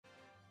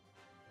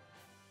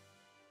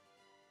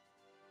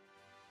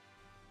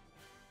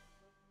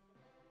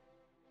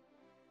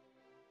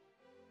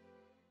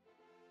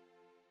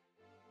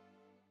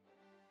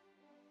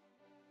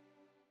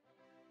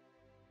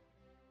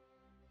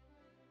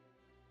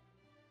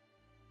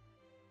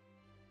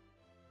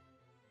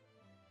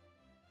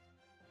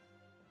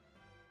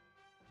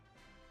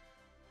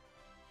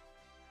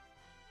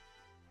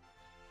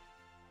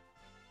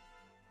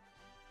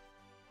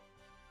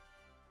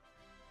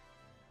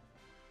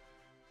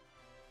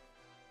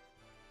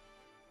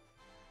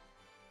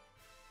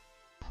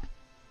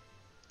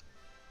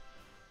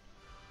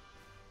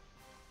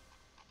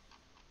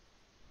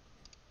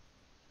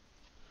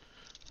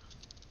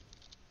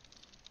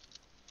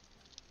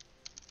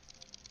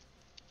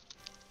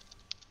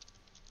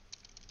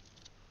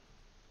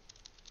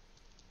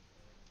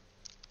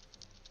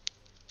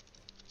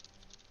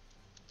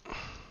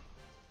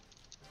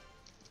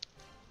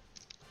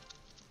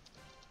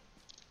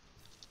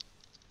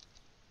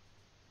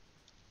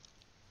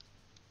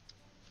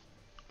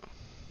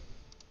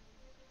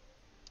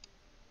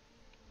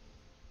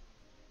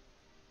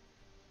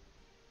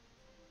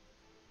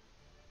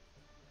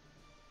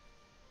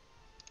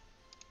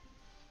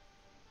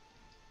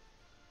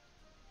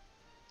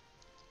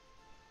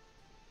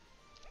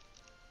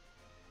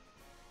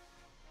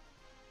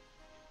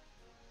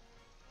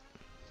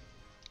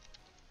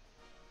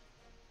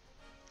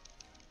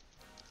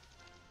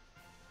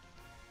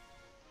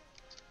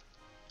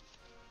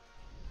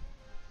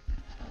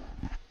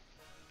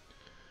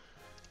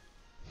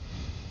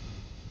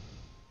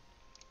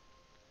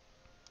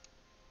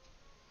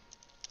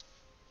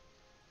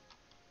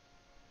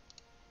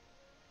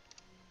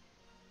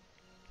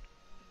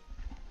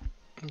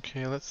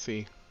Okay, let's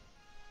see.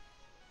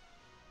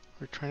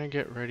 We're trying to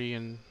get ready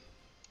and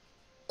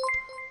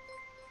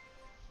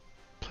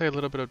play a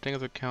little bit of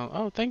Dango's account.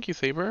 Oh, thank you,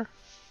 Saber.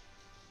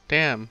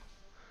 Damn.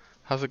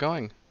 How's it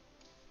going?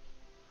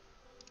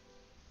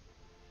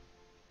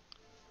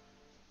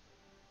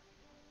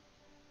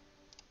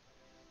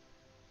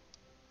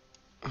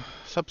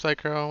 Sup,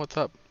 Psycho? What's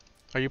up?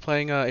 Are you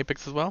playing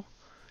Apex as well?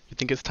 You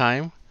think it's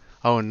time?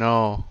 Oh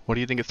no. What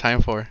do you think it's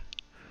time for?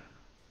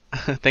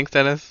 Thanks,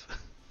 Dennis.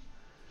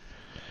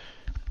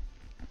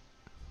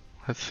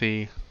 Let's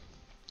see.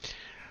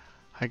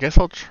 I guess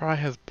I'll try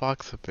his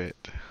box a bit.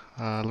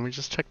 Let me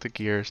just check the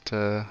gears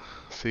to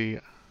see.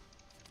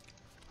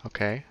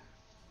 Okay.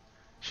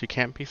 She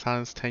can't be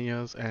silenced 10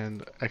 years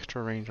and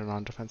extra range on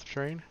non-defensive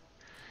terrain.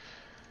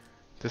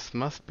 This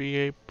must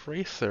be a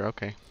bracer.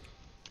 Okay.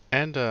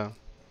 And 2+2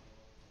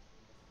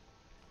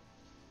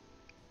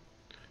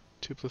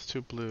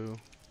 blue.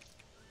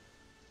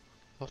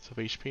 Lots of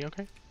HP.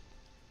 Okay.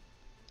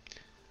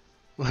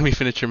 Let me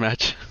finish your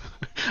match.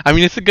 I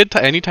mean, it's a good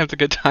time. Anytime's a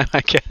good time, I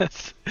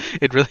guess.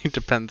 It really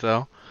depends,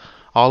 though.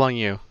 All on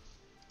you.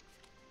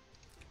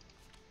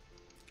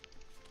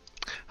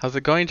 How's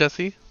it going,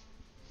 Jesse?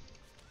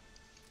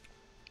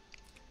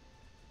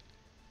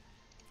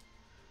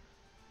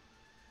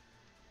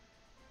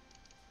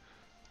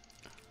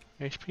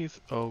 HP's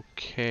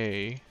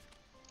okay.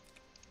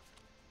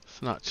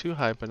 It's not too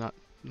high, but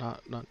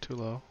not too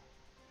low.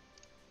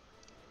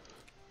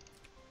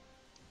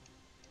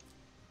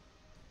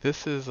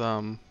 This is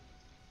an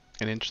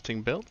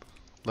interesting build.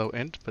 Low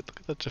int, but look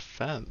at the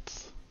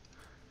defense.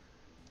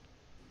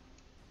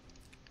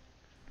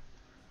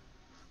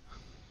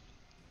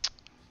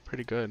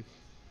 Pretty good.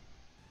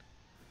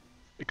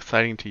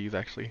 Exciting to use,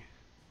 actually.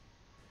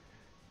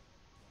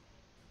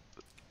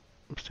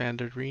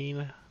 Standard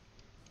Reen.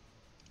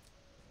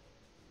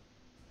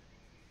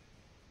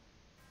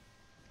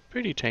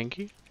 Pretty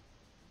tanky.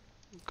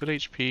 Good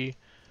HP.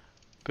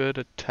 Good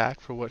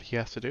attack for what he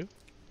has to do.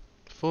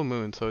 Full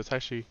moon, so it's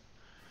gonna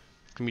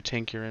be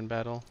tankier in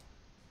battle.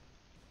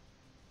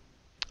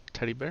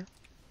 Teddy bear.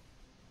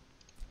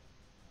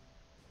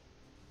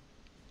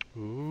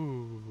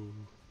 Ooh,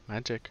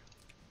 magic.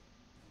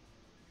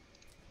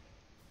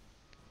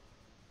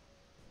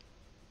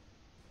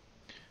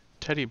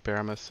 Teddy bear,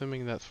 I'm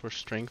assuming that's for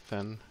strength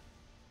then.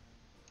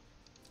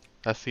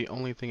 That's the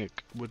only thing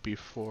it would be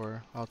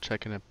for. I'll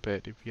check in a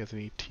bit if he has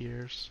any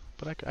tiers.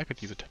 But I could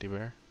use a teddy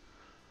bear.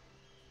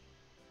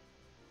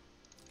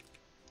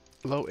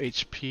 Low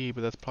HP,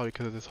 but that's probably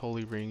because of this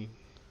holy ring.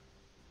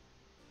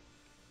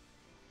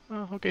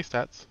 Oh, okay,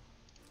 stats.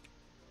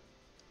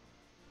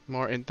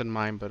 More int than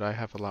mine, but I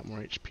have a lot more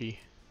HP.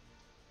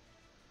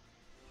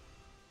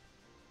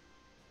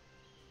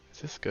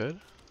 Is this good?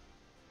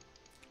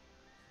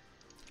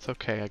 It's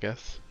okay, I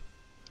guess.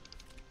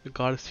 The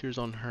goddess tears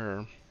on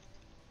her.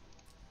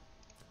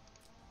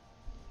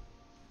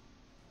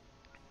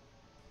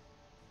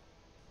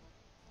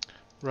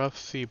 Rough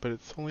C, but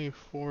it's only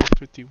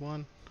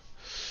 451.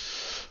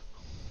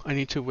 I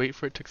need to wait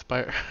for it to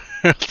expire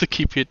to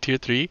keep you at tier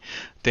 3.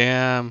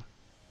 Damn.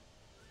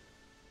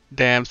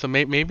 Damn, so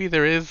maybe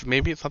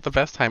maybe it's not the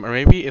best time, or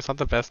maybe it's not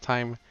the best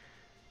time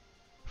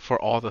for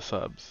all the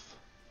subs.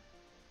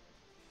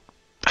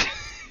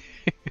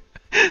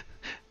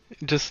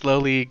 Just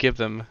slowly give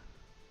them.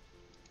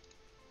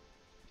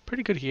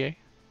 Pretty good EA.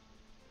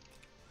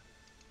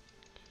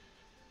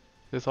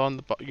 Is all in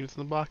the units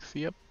in the box?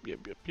 Yep.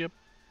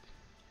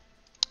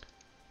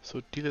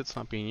 So delet's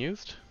not being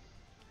used.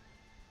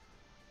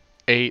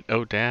 8,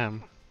 oh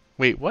damn.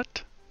 Wait,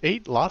 what?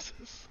 8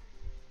 losses?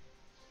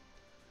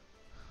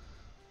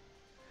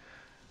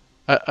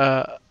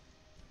 A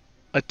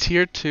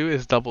tier 2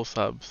 is double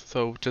subs,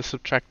 so just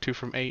subtract 2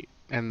 from 8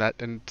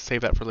 and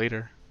save that for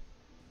later.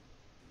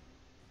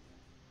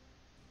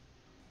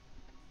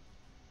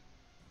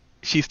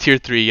 She's tier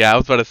 3, yeah, I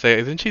was about to say,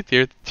 isn't she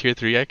tier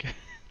 3?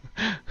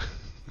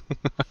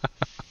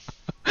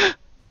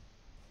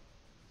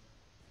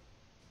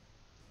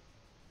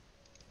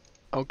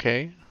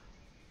 Okay.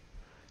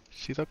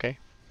 She's okay.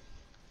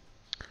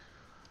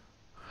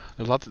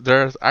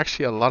 There's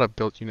actually a lot of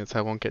built units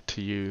I won't get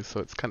to use, so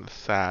it's kind of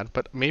sad.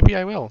 But maybe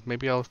I will.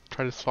 Maybe I'll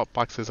try to swap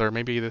boxes, or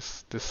maybe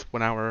this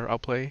 1 hour I'll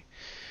play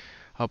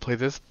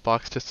this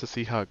box just to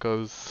see how it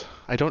goes.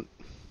 I don't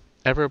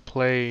ever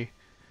play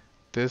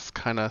this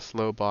kind of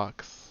slow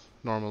box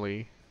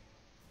normally.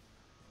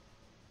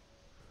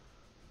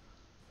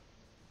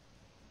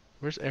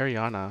 Where's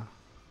Ariana?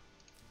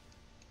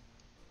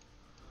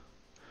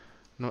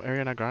 No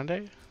Ariana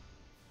Grande?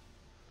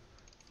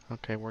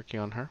 Okay, working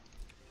on her.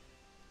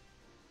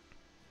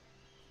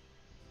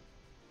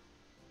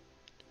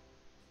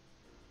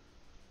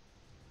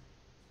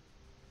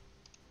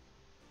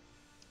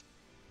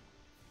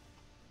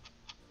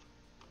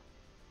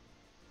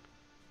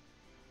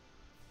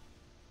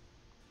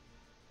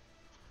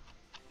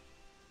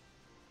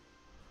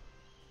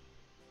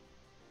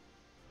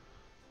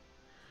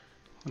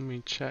 Let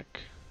me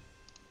check.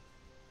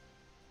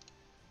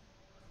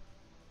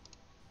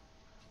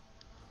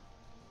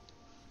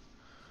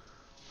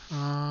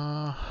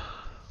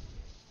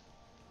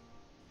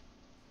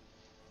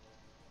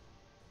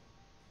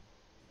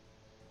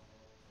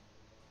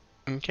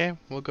 Okay,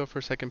 we'll go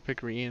for second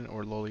pick Rian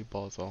or Loli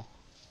Balzal.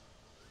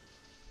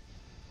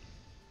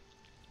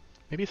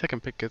 Maybe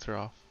second pick gets her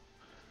off.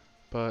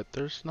 But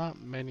there's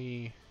not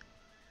many.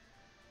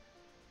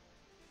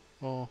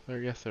 Well,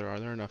 yes there are.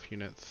 There are enough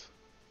units.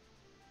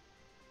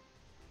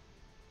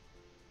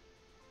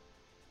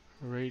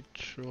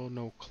 Rachel,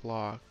 no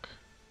clock.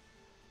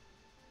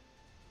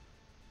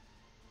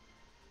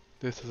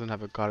 This doesn't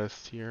have a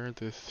goddess tier.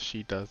 This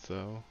she does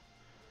though.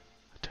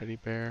 A teddy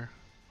bear.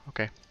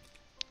 Okay.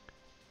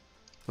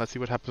 Let's see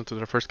what happens to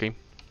their first game.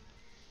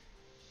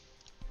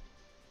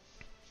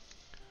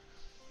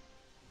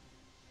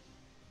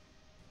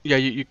 Yeah,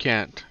 you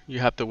can't. You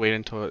have to wait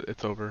until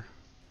it's over.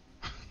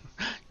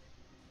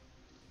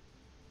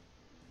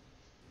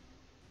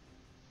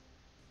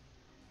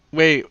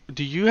 Wait,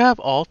 do you have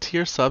all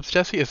tier subs,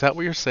 Jesse? Is that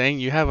what you're saying?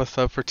 You have a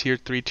sub for tier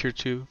 3, tier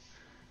 2?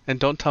 And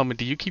don't tell me,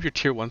 do you keep your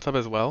tier 1 sub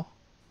as well?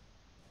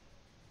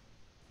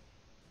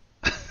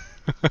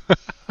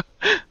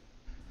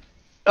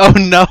 Oh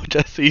no,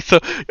 Jesse. So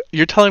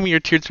you're telling me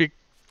your tier 3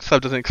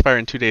 sub doesn't expire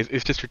in 2 days.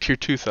 It's just your tier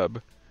 2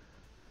 sub.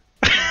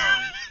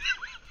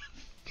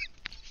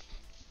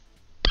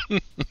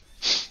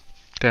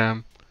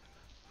 Damn.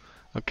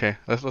 Okay,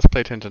 let's pay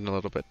attention a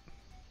little bit.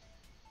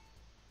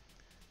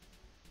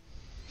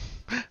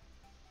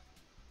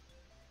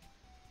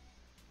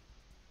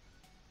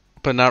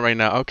 But not right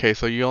now. Okay,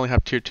 so you only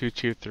have tier 2,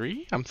 tier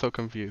 3? I'm so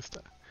confused.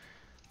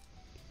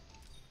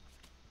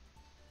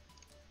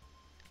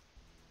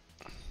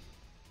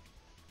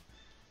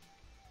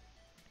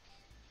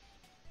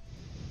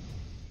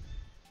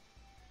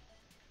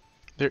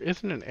 There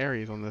isn't an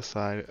Aries on this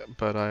side,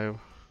 but I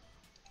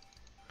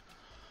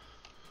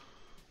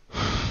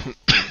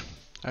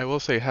will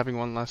say having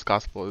one last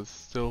gospel is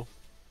still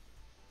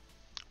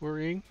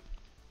worrying.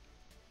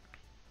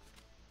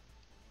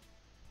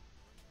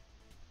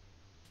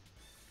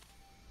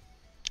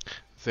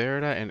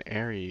 Zerda and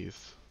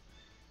Aries.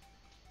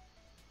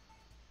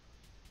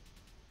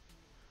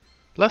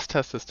 Let's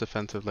test this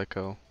defensive let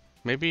go.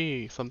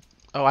 Maybe some.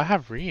 Oh, I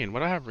have Reen. What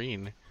do I have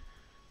Reen?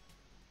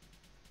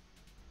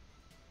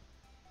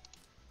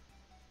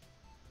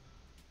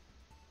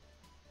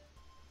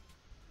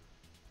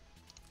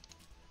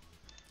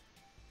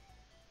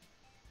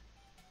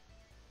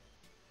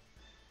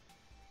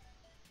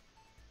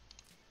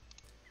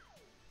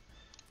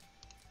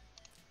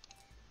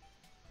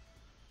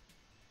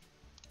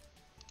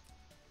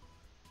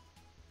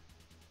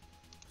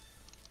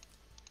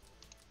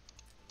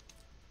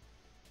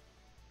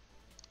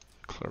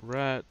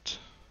 Claret.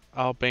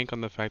 I'll bank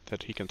on the fact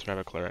that he can survive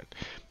a Claret.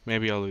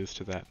 Maybe I'll lose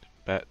to that.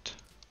 Bet.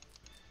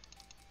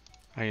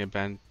 I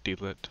abandon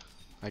Deedlit.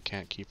 I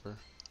can't keep her.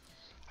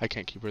 I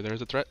can't keep her.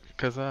 There's a threat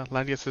because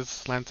Landius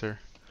is Lancer.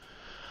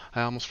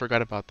 I almost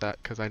forgot about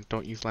that because I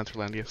don't use Lancer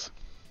Landius.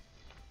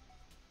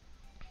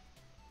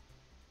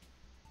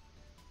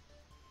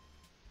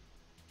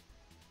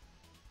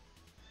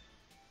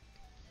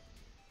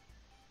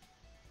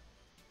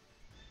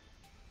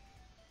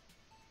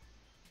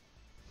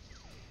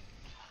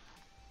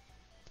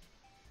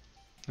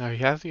 Now he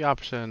has the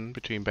option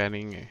between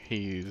banning.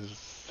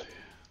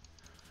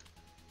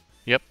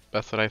 Yep,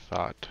 that's what I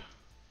thought.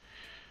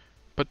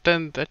 But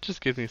then that just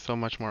gives me so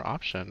much more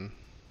option.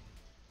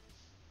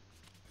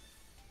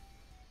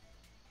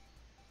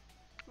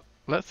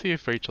 Let's see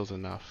if Rachel's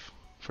enough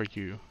for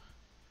you.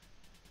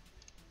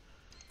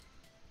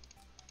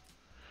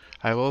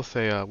 I will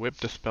say Whip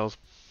dispels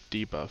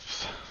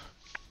debuffs.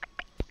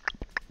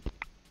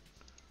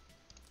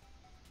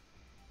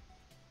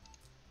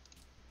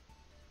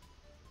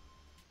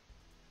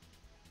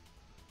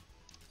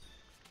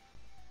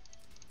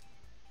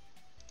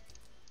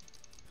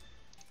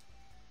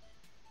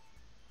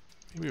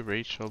 Maybe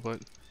Rachel, but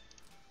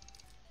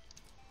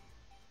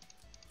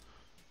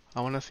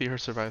I want to see her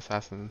survive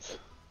assassins.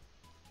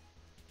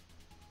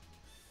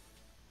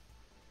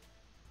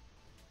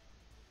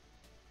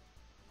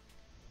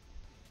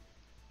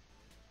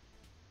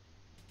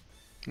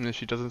 And if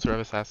she doesn't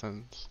survive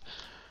assassins,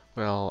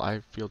 well,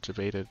 I feel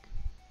jebaited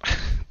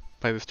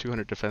by this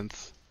 200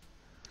 defense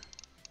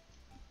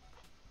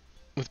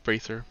with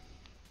Bracer.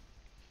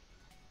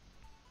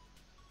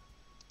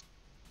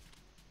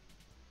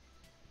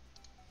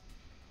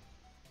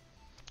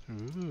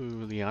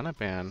 Ooh, Liana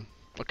ban.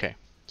 Okay,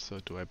 so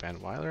do I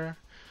ban Weiler?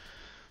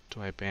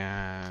 Do I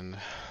ban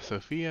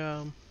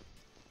Sophia?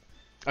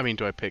 I mean,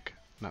 do I pick,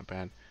 not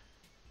ban?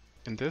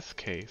 In this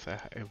case,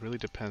 it really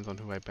depends on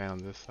who I ban on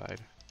this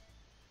side.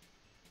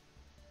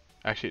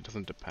 Actually, it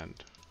doesn't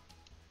depend.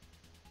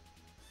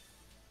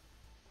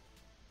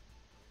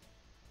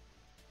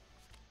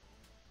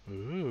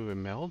 Ooh,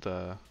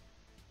 Imelda.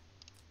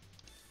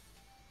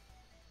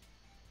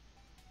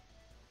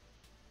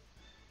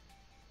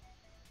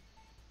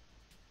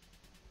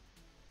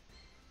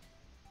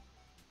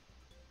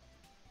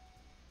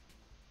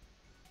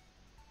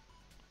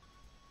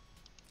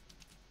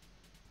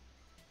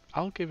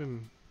 I'll give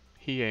him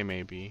Hiei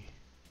maybe.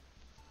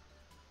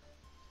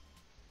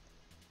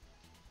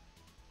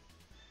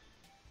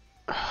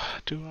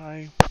 Do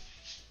I?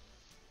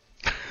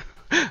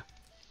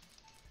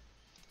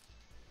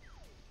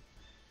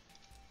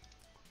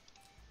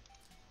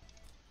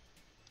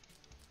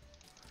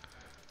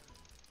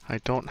 I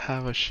don't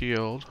have a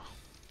shield.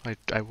 I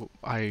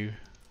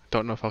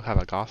don't know if I'll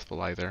have a gospel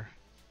either.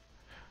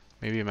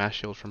 Maybe a mass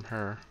shield from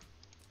her.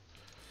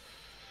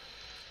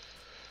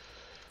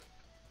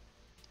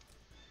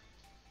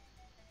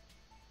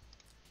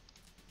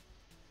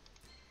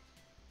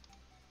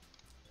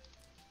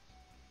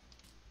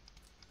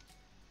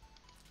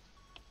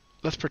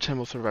 Let's pretend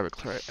we'll survive a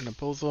claret and a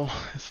bozo.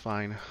 It's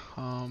fine.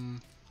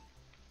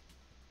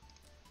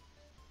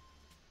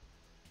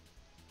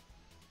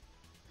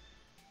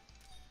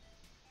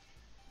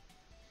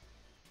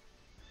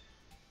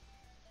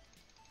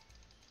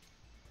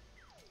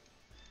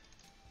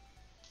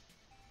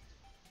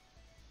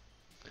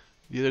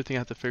 The other thing I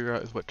have to figure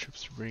out is what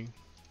troops to bring.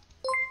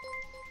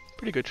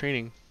 Pretty good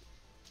training.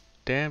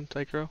 Damn,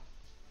 Tycro.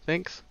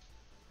 Thanks.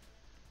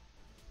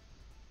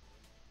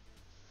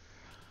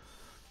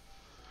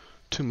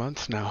 2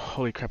 months now.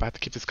 Holy crap, I have to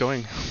keep this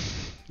going.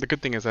 The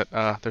good thing is that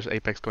there's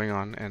Apex going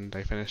on and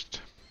I finished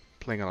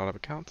playing a lot of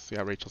accounts.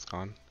 Yeah, Rachel's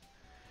gone.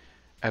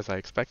 As I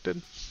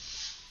expected.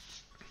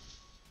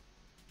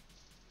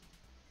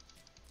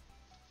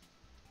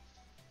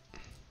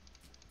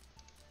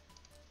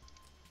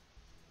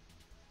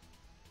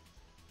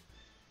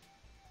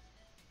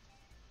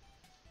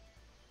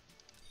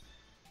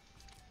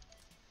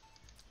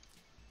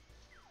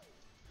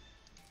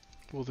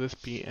 Will this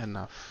be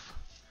enough?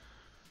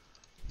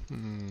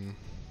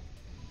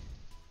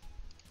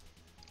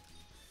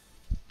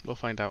 We'll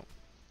find out.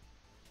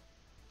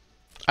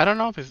 I don't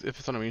know if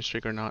it's on a mean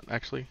streak or not,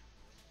 actually.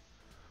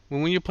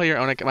 When you play your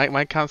own,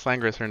 my account's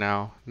Langrisser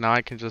now. Now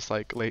I can just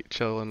like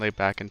chill and lay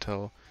back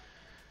until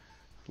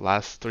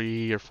last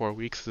 3 or 4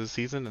 weeks of the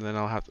season, and then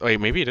I'll have. Wait,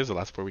 maybe it is the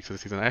last 4 weeks of the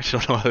season. I actually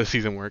don't know how the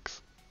season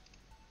works.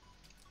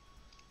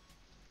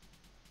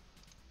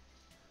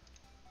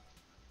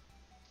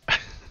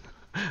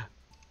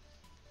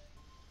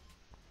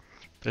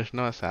 There's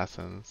no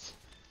assassins.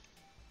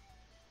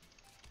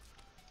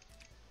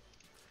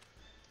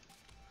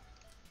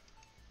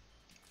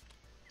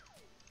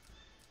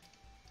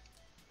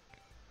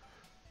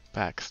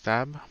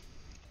 Backstab.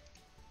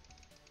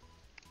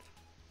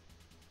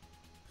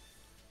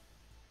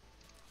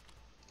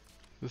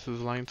 This is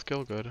line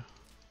skill good.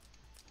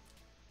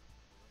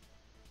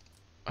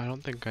 I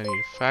don't think I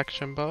need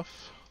faction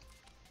buff.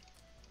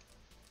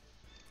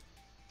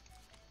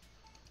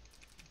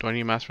 Do I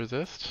need mass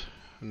resist?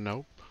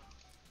 Nope.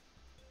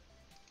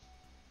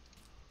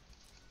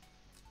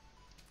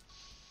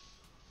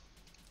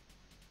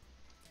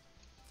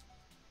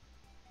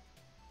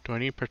 Do I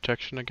need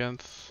protection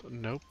against?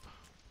 Nope.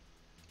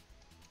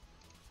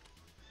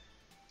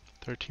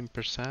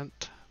 13%.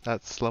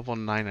 That's level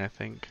 9, I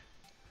think.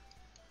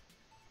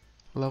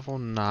 Level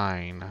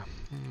 9.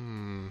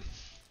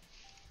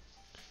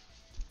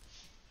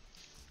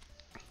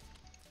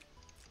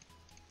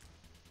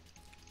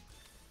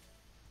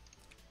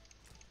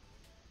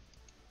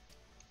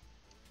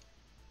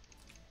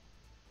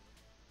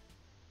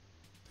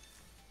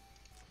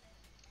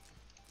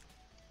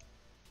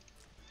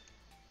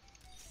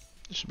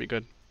 This should be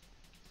good.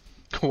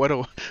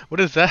 What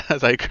is that,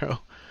 Zycro?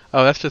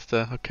 Oh, that's just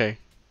a okay.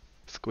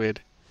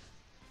 Squid.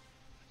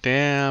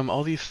 Damn,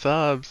 all these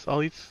subs, all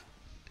these.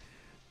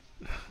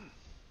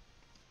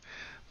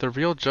 The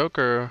real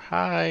Joker.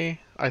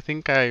 Hi. I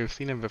think I've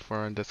seen him before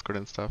on Discord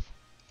and stuff.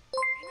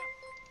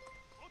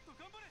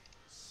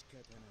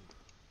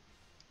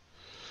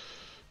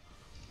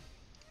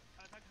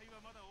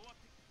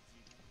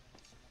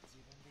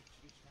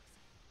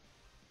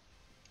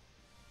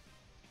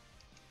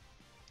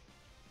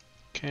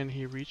 Can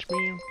he reach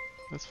me?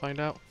 Let's find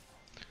out.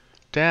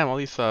 Damn, all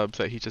these subs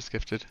that he just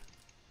gifted.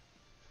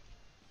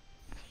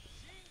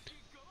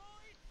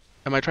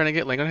 Am I trying to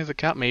get Lang on his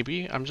account?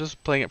 Maybe. I'm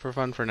just playing it for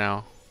fun for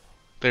now.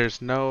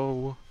 There's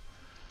no...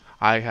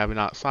 I have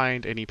not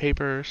signed any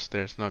papers.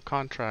 There's no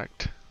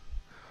contract.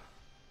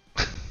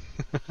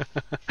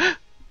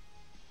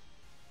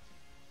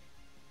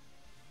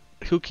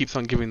 Who keeps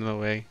on giving them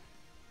away?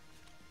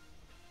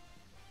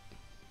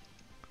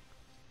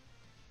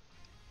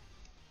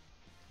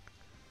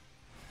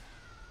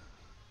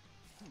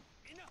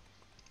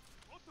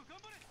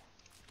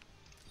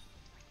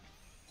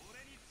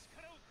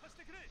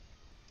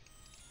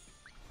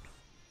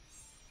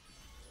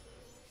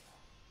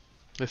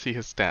 Let's see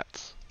his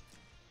stats.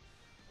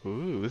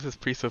 Ooh, this is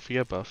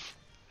pre-Sophia buff.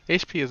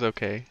 HP is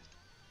okay.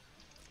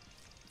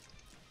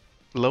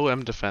 Low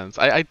M defense.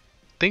 I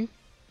think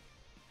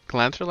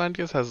Lancer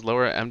Landius has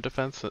lower M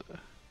defense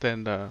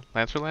than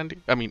Lancer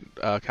Landius. I mean,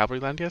 Cavalry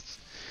Landius.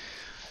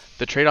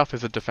 The trade-off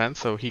is a defense,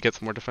 so he gets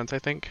more defense, I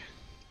think.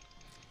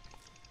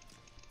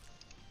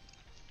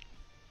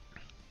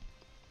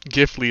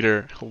 Gift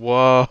leader.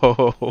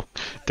 Whoa.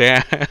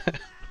 Damn.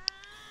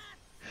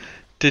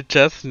 Did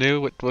Jess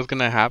knew what was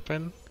gonna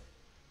happen?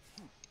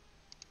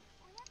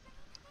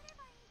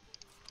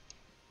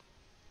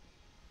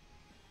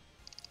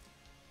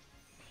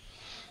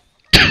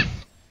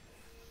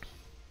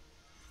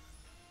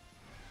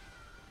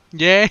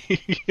 Yay!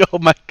 Oh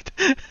my!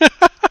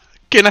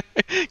 Can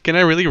I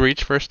really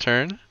reach first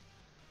turn?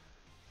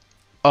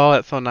 Oh,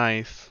 that's so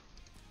nice.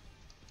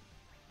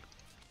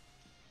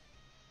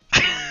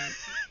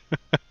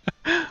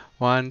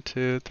 1,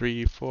 2,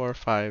 3, 4,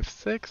 5,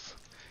 6.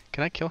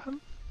 Can I kill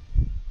him?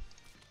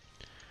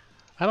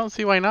 I don't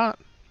see why not.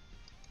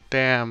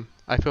 Damn,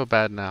 I feel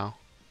bad now.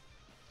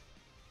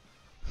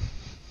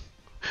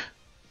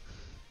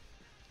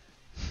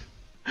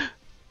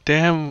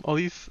 Damn, all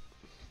these...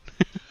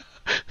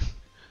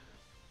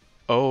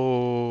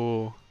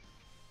 Oh.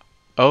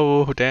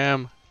 Oh,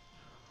 damn.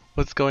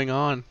 What's going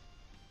on?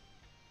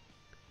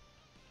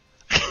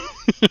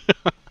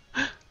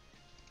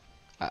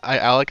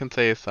 All I can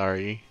say is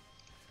sorry.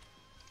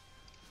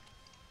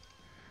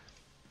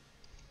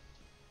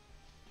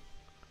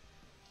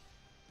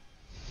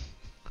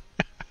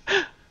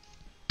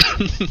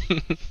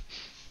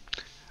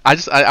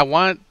 I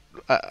want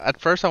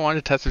at first I wanted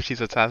to test if she's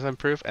assassin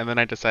proof, and then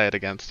I decided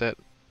against it.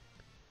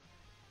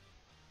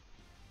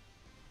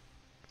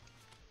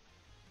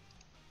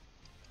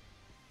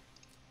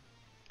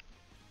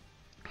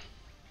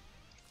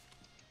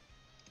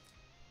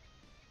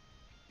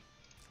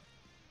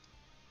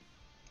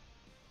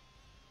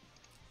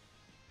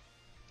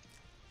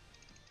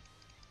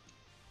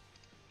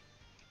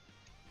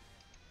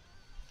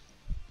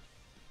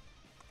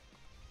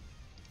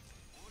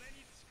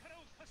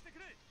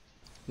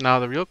 Now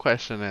the real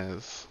question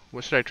is,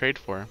 what should I trade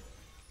for?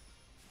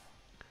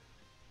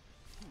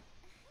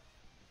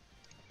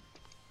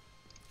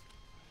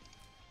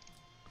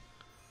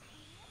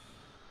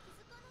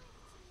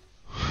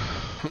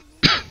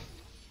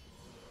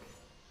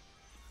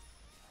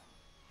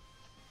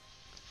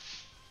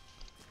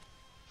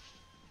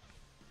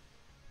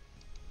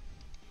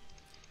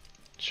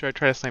 Should I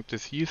try to snipe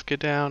this Yusuke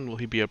down? Will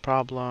he be a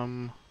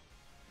problem?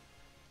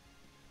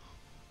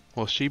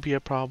 Will she be a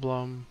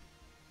problem?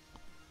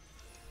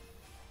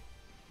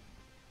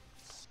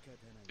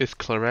 Is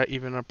Claret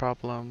even a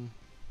problem?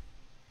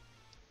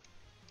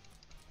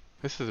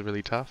 This is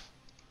really tough.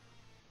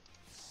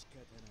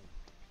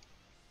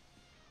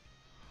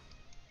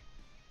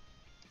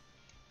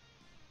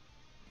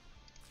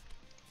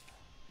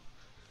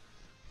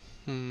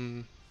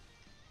 Hmm.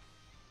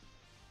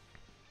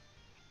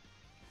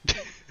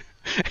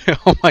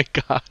 Oh my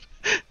god.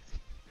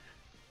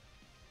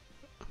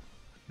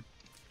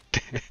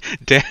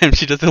 Damn,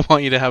 she doesn't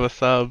want you to have a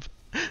sub.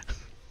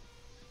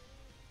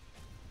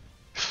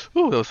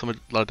 Ooh, that was so much,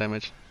 a lot of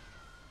damage.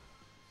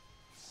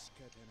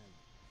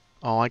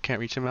 Oh, I can't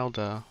reach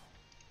Imelda.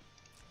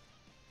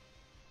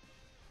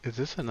 Is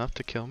this enough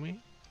to kill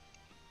me?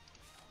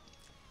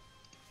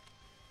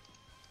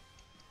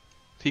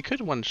 He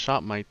could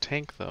one-shot my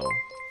tank, though.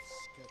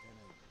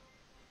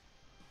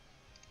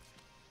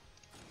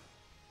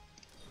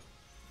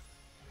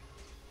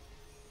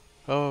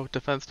 Oh,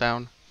 defense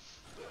down.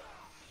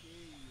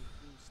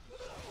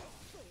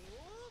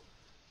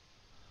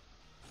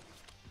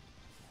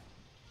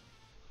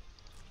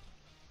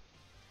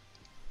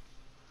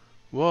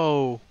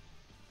 Whoa.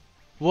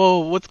 Whoa,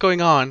 what's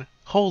going on?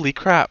 Holy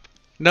crap.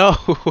 No.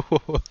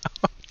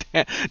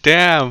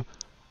 Damn.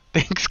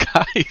 Thanks,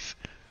 guys.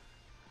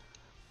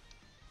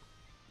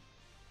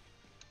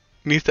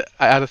 Needs to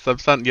add a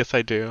sub-stun? Yes,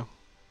 I do.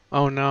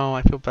 Oh no,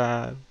 I feel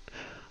bad.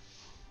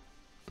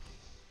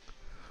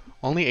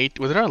 Only 8.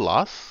 Was there a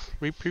loss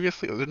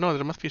previously? No,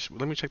 there must be.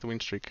 Let me check the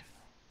win streak.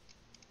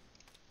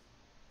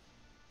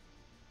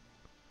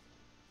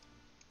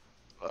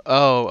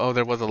 Oh,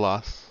 there was a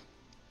loss.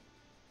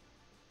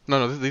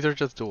 No, these are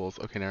just duels.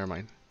 Okay, never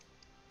mind.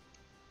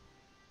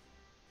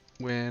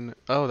 Win.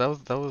 Oh,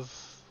 that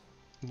was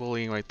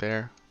bullying right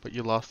there. But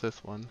you lost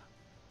this one.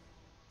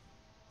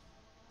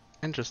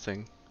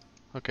 Interesting.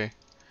 Okay.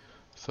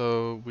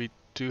 So we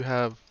do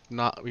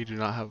not. We do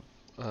not have.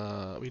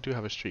 We do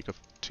have a streak of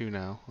 2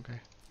 now. Okay.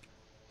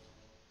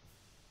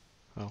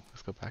 Oh,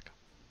 let's go back.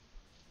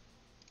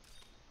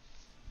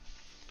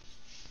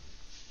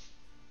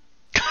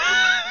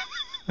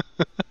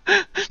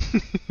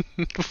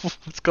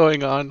 What's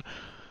going on?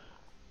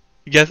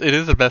 Yes, it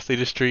is the best day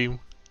to stream.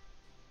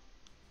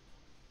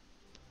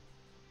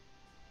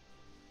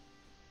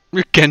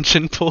 Your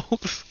Genshin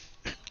pulls?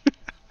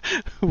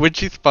 Would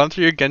she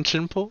sponsor your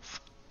Genshin pulls?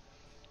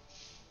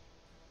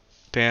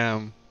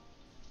 Damn.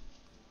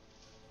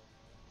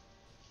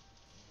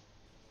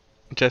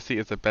 Jesse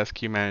is the best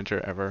queue manager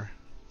ever.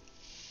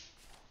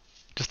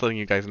 Just letting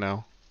you guys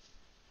know.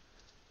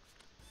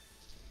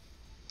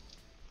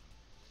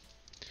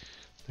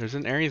 There's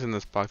an Ares in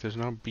this box, there's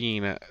no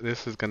Bean.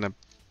 This is gonna...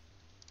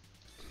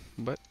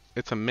 But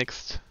it's a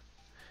mixed...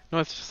 No,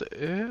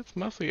 it's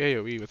mostly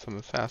AoE with some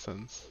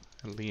assassins.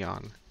 And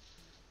Leon.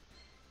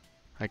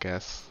 I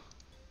guess.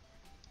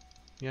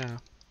 Yeah.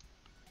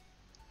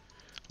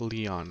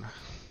 Leon.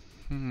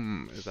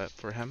 Is that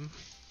for him?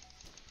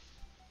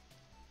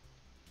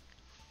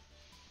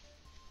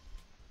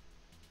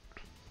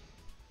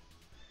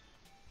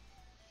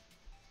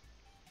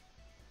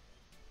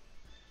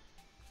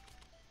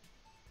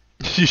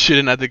 You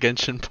shouldn't add the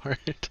Genshin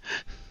part.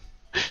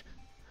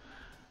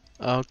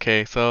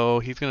 Okay, so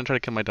he's gonna try to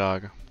kill my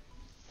dog.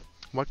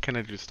 What can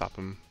I do to stop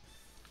him?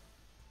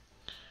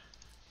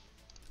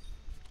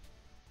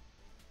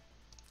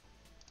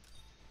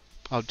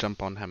 I'll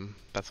jump on him.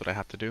 That's what I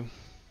have to do.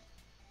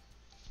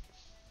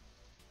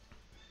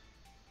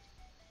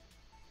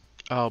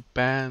 Oh,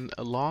 ban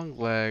long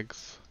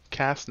legs,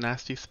 cast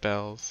nasty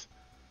spells,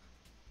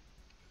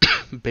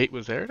 bait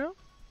with Zerato?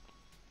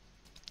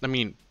 I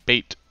mean,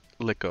 bait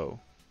Licko.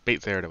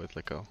 Bait Zerato with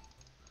Licko.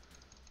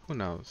 Who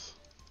knows?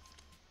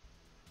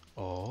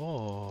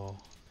 Oh.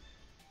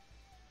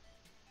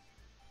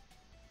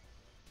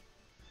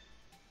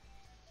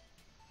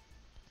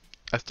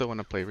 I still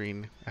want to play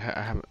Reen. I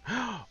haven't.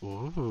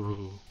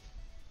 Ooh.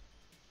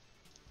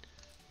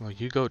 Well,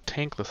 you go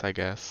tankless, I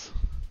guess.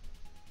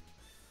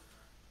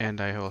 And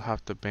I will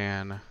have to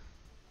ban.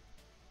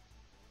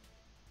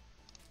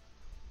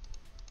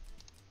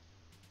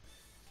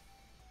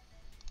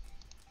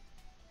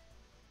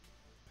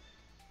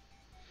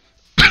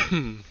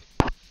 And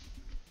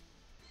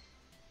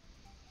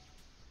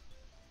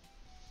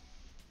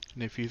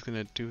if he's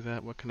gonna do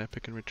that, what can I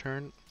pick in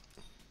return?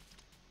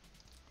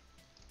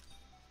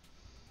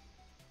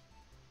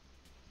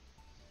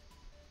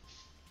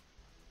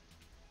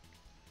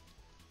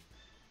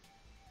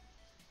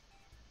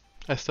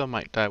 I still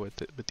might die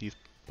with it with these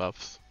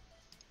buffs.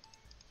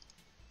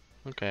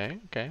 Okay,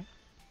 okay.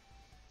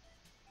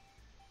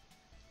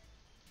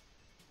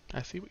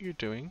 I see what you're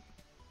doing.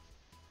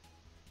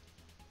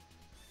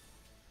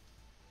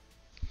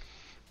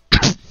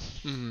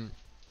 Hmm.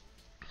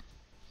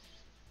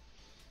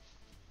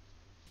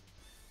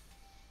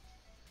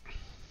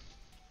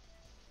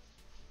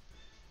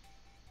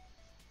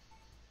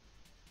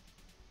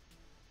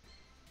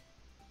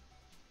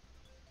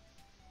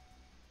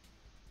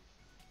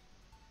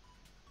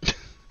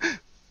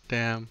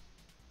 Damn.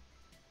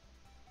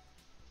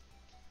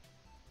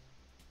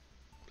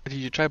 Did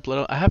you try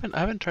Blood? I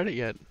haven't tried it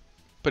yet,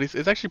 but it's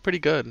actually pretty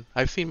good.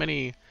 I've seen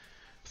many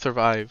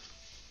survive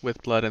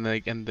with Blood, and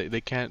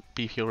they can't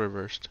be heal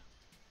reversed.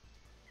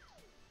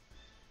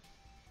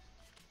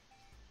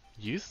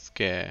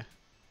 Yusuke.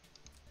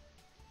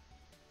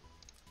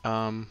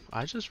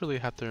 I just really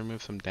have to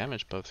remove some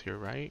damage buffs here,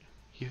 right?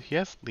 He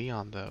has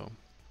Leon though.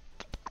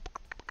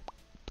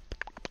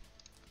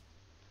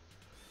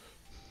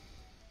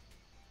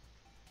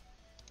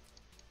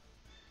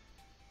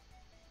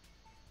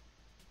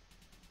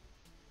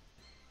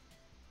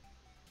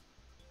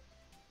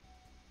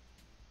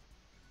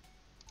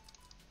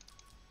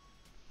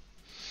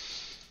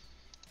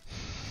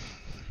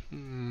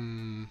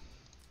 Hmm.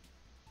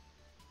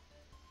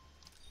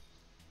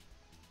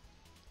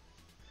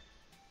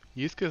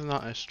 Yusuke is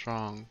not as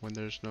strong when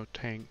there's no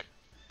tank.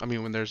 I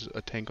mean, when there's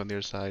a tank on the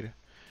other side.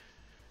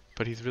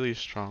 But he's really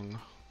strong.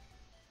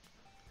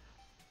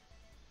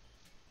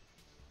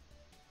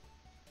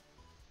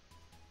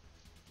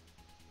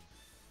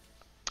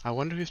 I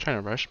wonder who's trying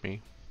to rush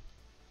me.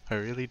 I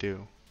really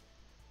do.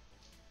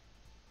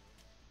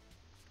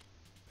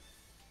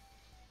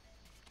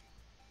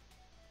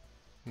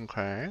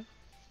 Okay.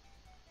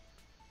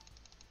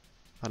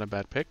 Not a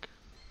bad pick.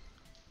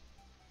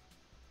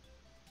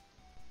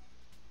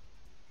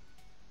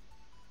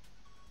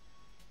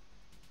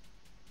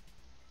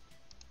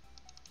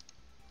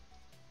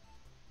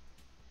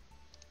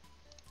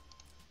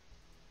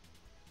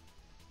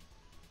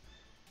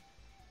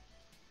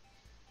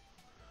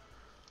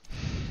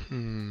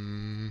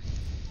 Hmm.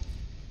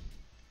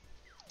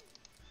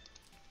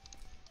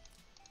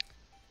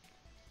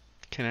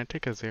 Can I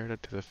take a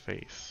Zerda to the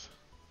face?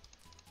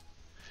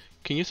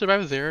 Can you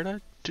survive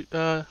Zerda,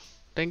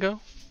 Dango?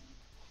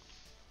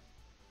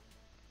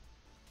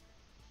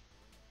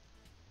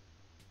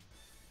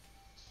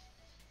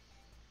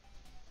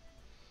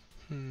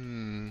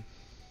 Hmm.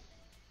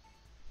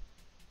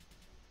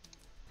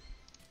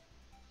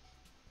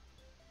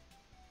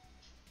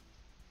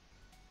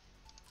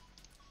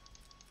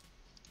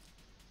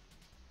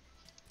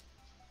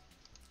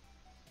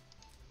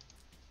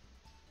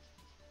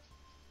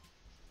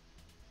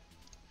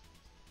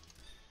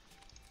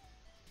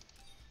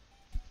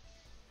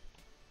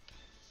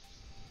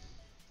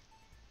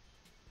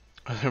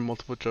 Are there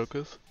multiple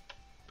Jokas?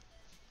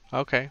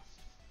 Okay.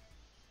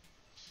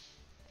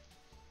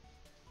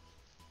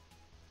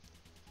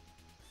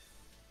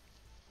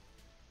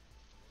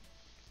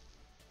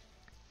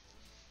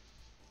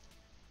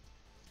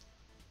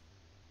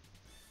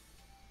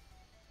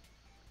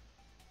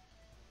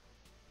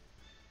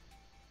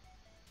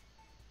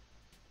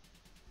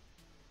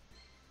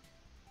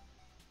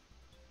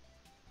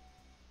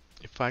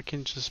 If I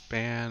can just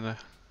ban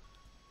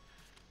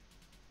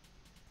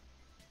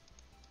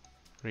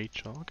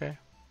Rachel, okay.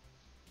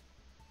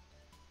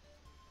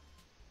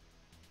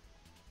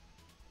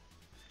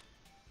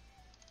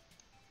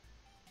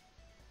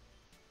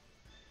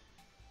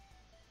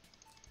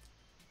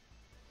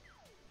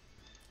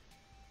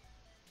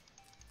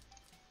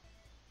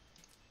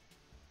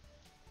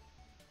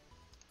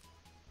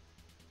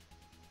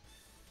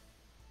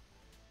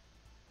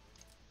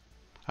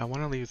 I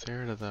want to leave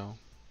Zerda though.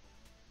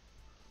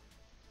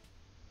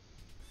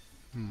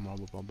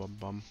 Bum, bum, bum,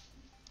 bum.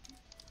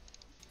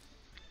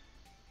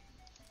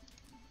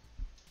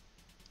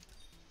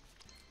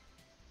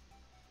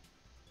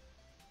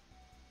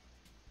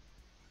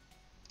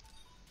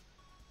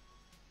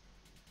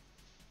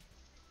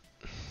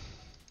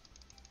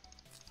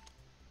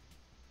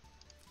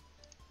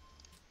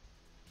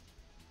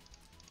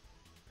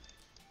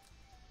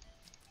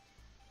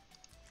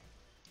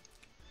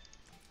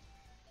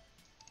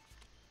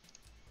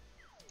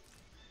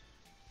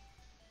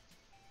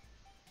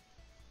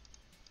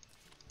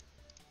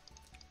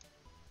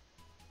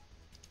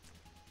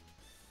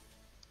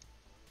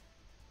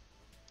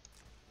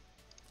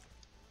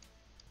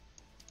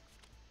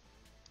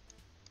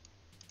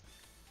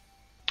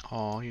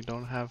 Oh, you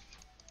don't have...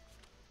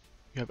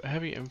 You have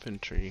heavy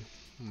infantry.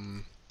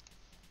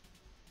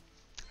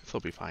 This'll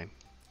be fine.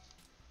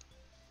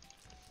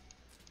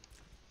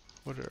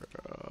 What are...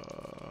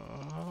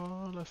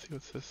 let's see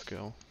what's this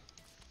skill.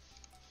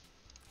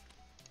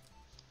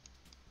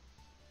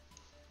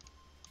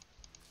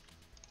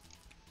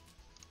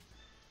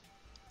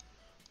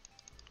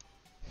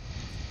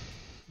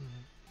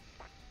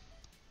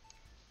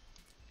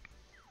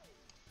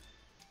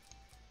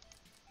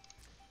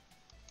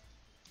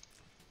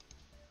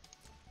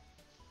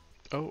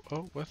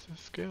 Oh, what's this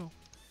skill?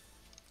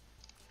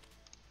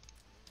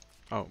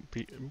 Oh,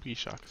 B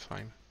shock is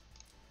fine.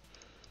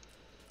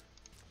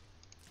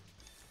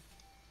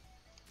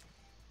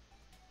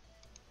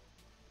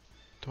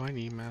 Do I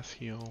need mass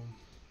heal?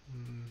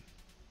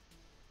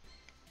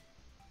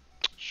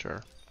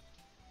 Sure.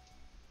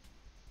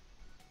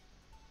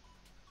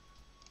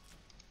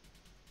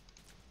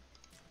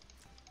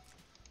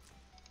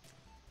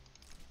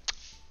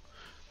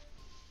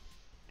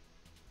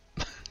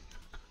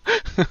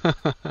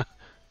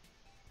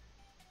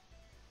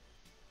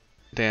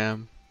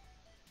 Damn.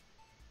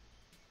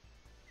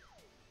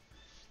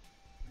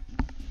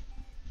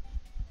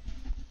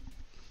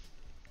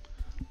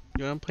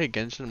 You wanna play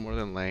Genshin more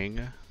than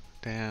Lang?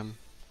 Damn.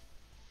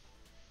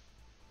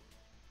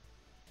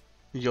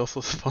 You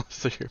also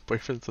sponsor your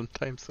boyfriend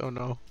sometimes, oh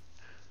no.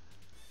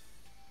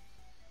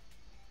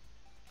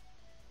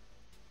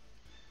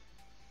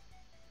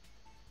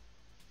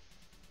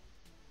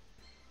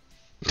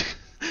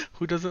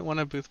 Who doesn't want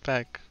to boost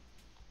back?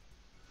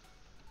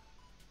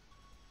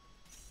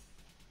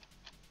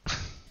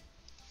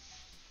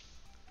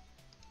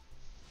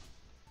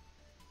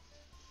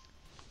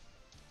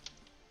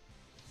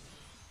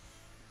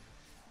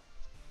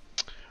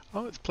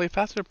 Oh, let's play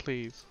faster,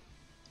 please.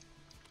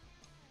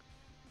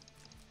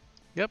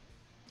 Yep.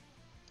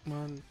 Come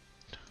on.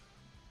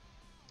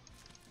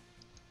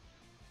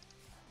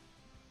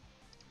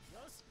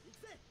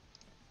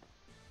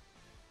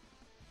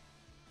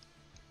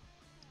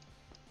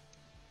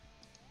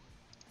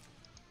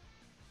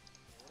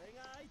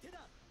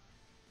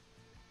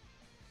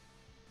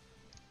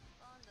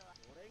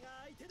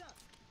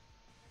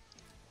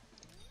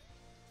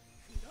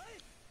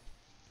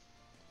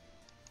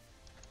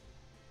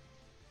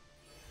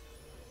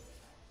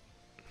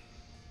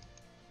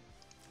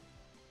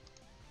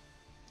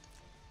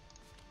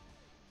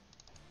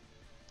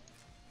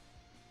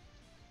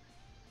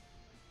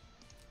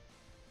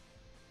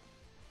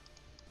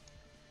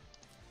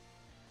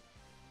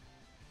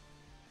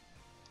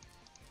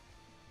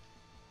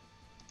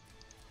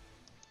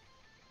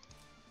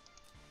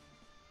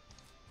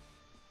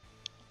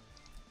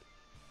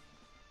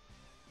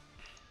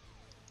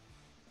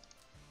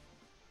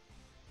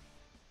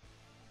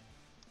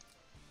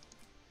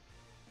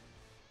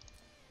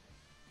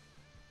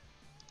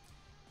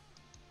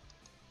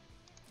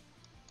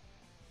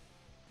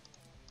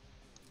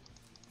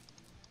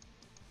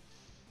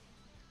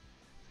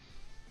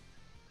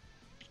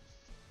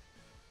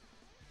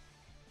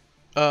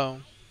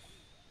 Oh.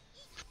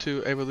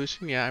 To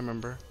evolution? Yeah, I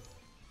remember.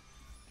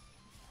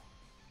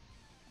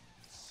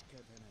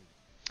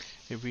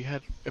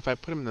 If I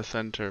put him in the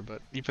center,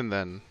 but even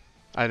then,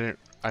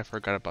 I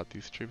forgot about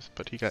these troops,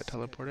 but he got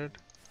teleported.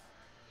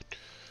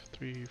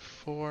 3,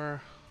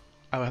 4.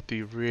 I would have to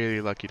be really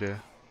lucky to...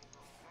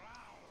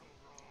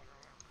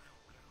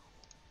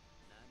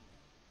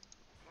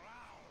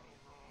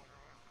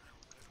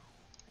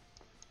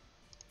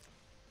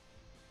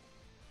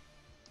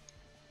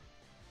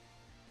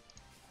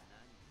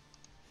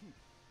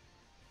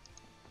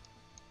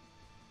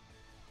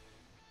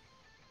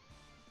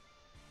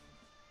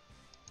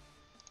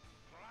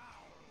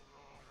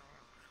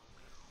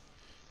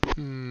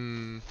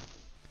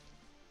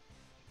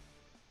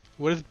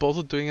 What is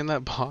Bozo doing in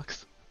that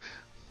box?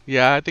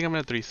 Yeah, I think I'm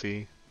gonna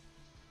 3C.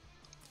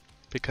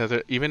 Because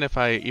even if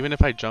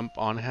I jump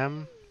on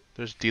him,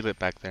 there's D-Lit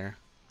back there.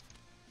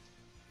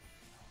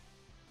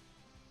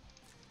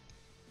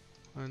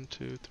 1,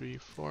 2, 3,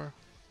 4.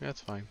 Yeah,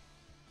 that's fine.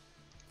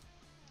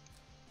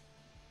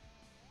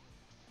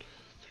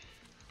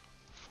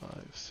 5,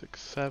 6,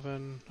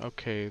 7.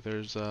 Okay,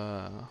 there's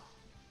a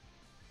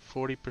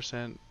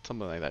 40%,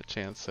 something like that,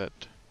 chance that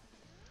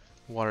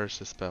water is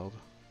dispelled.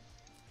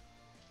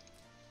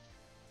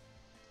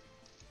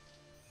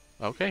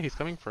 Okay, he's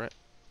coming for it.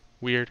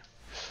 Weird.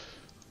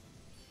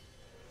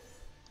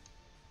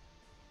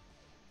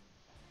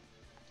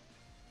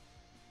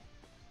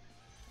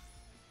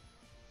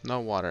 No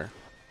water.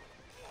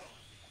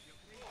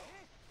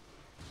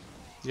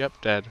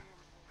 Yep, dead.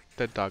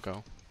 Dead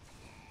doggo.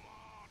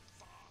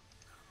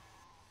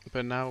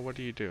 But now what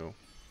do you do?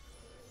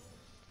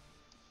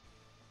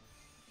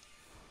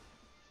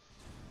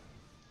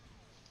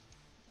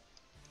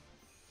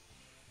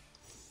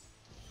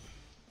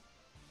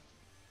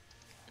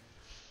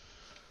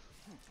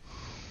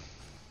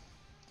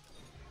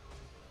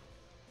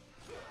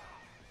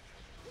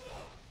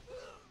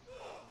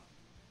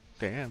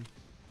 Damn.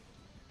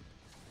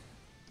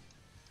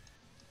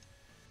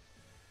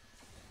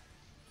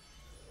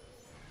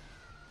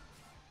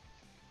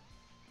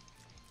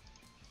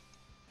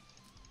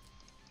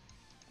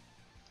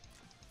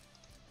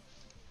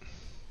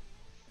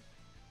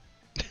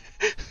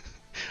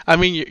 I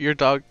mean, your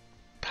dog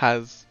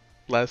has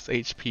less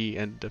HP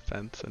and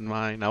defense than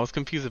mine. I was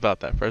confused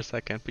about that for a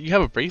second, but you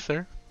have a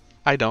bracer.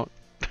 I don't.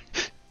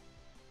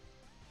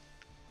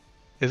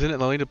 Isn't it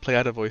lonely to play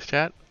out of voice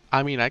chat?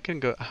 I mean, I can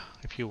go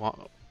if you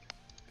want.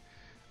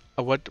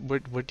 What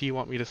do you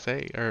want me to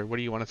say, or what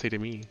do you want to say to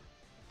me?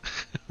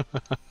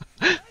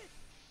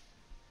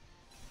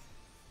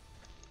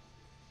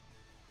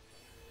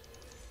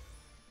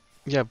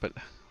 Yeah, but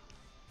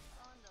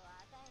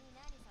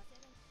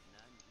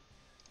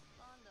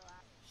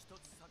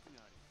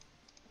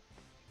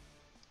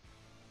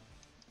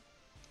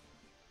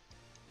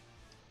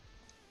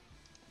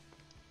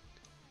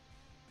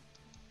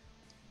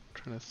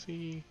trying to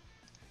see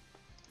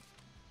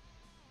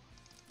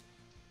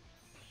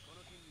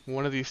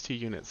one of these two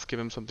units. Give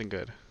him something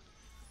good.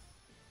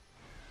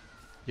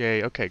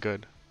 Yay. Okay,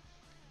 good.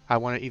 I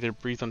want to either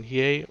breeze on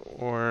Hiei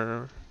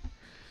or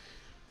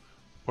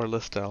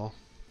Listel.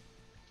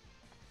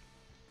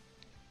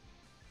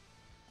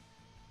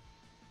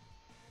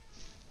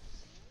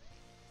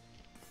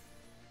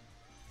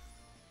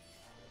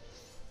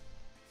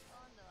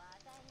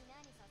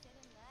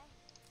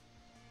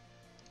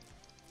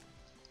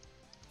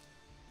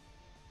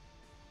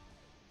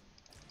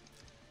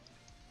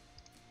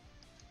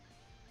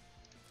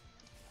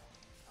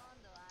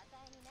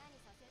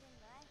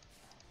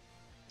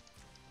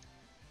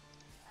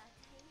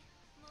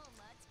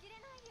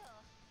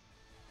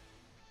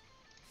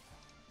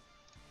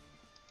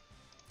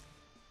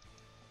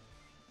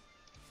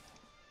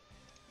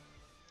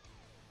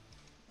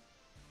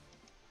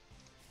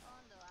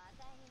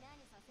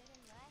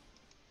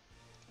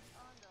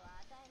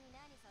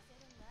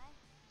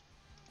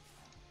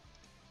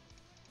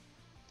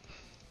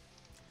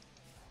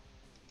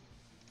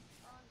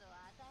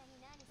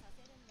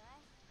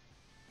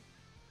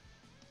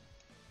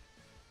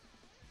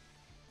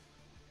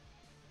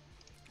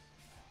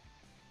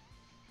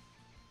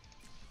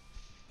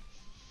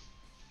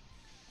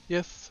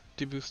 Yes,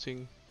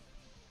 deboosting.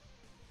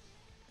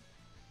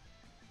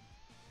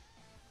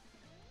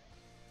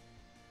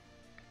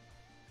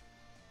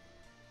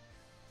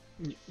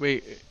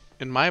 Wait,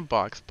 in my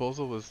box,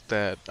 Bozo was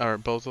dead, or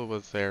Bozo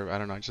was there. I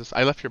don't know.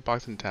 I left your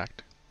box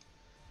intact.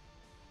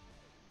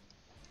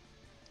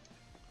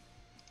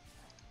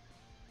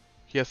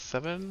 He has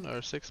 7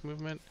 or 6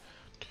 movement.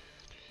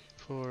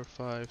 4,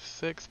 5,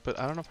 6, but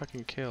I don't know if I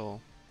can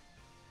kill.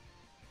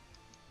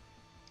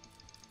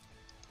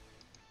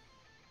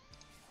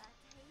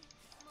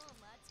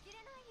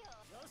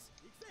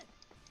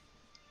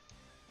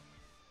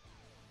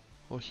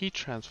 Well, he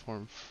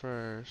transformed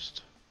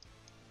first.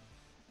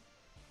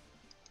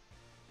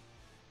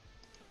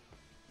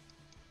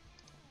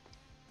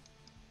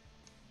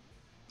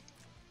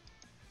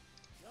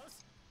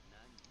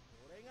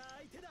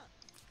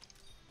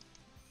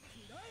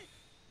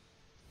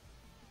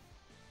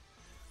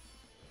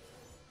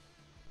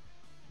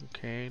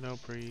 Okay, no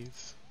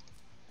breeze.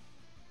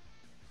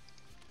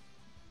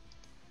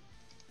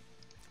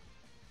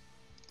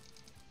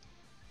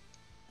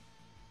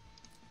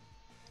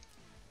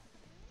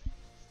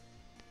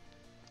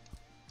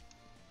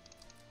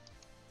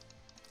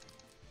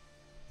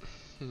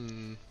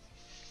 Hmm.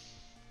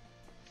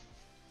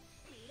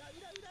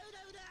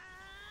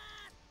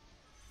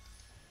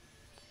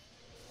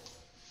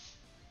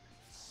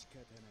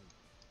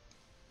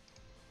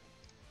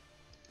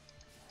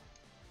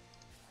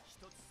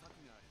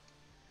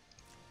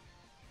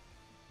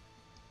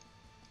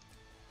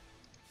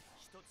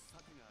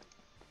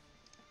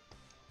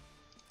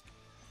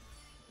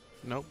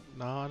 Nope,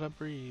 not a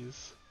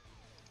breeze.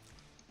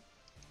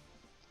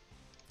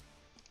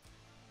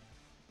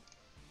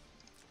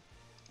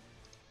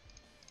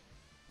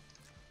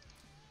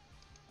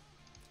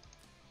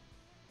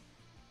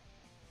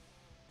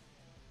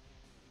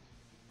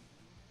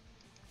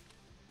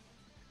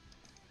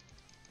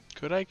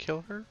 Could I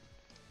kill her?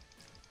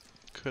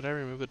 Could I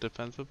remove the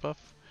defensive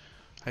buff?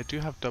 I do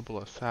have double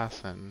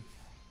assassin.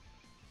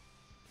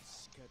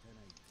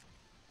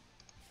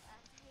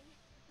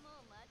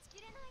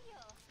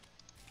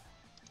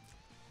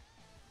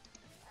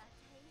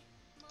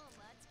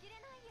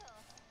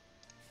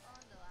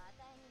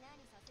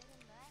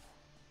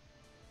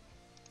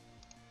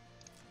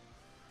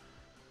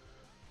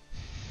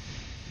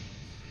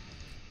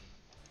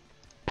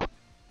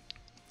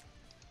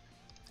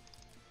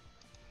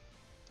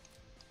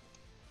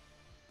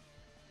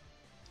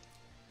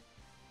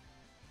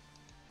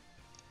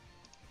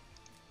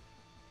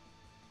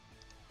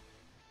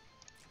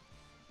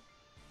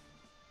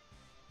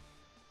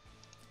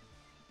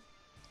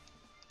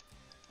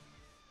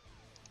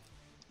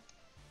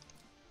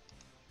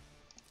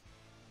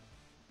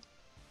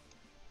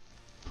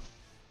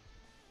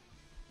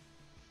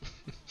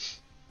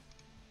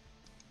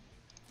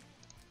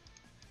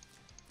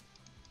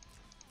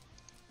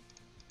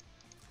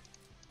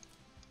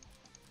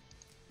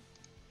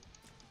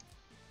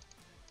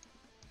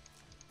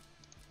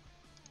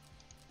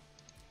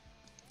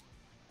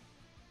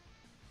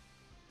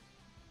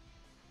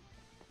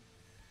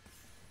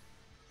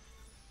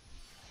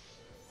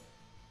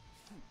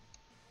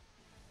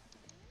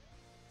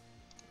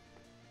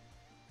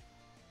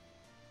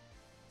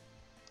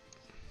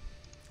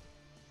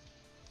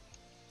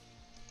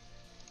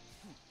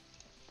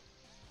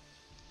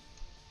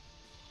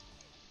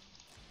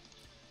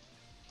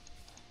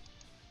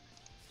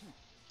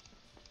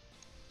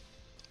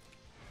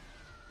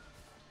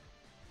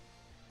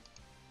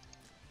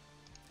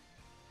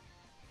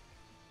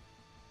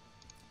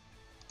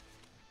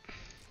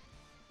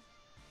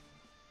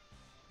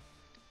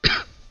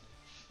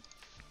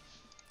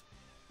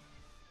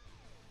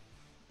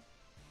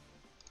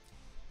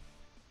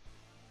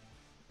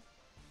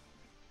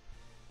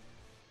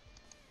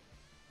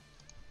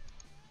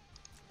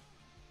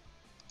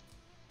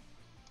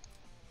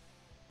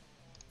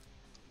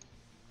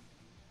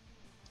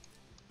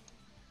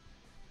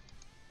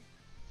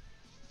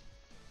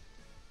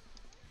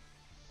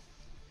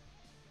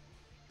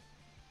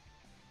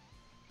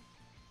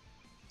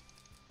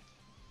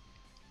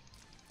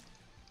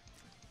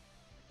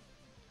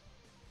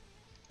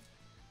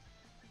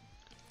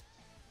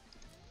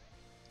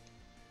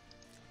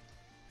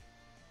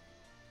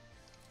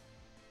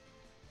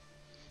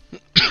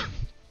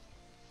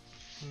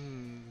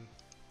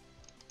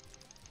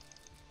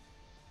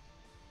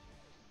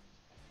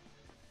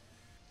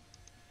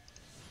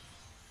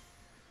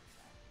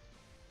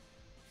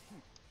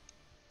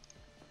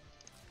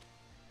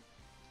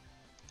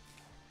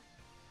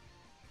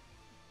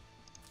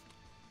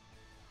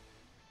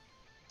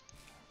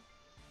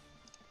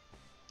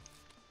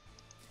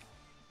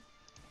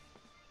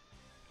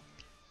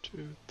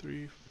 2,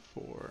 3,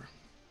 4.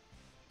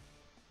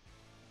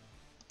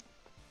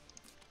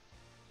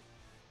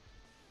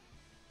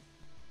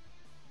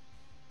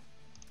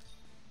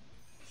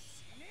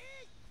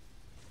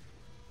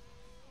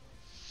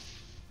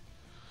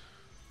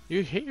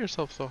 You hit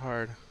yourself so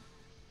hard.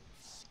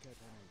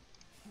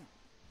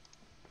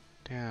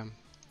 Damn.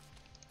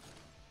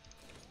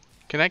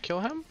 Can I kill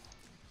him?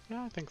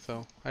 Yeah, I think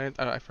so.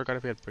 I forgot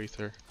if he had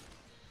bracer.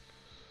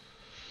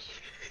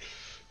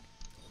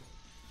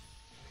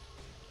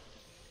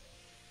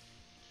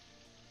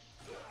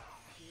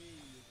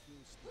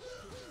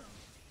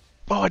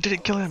 Oh, I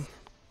didn't kill him.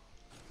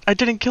 I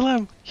didn't kill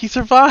him. He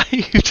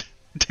survived.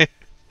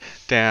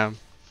 Damn.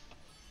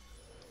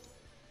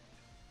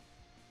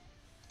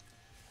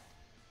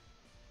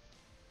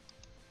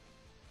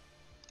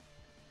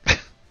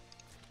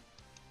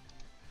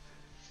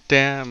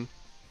 Damn.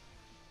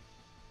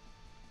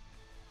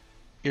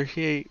 Your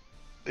He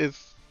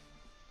is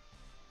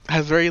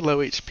has very low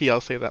HP,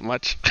 I'll say that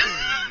much.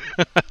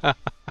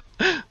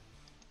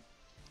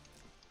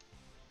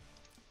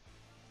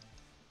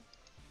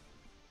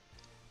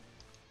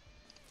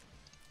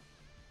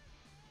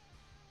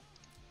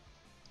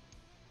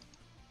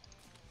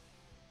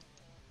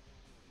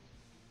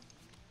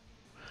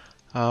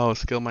 Oh,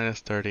 skill minus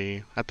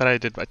 30. I thought I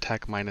did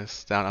attack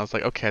minus down. I was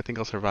like, okay, I think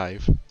I'll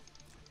survive.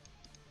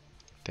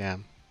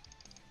 Damn.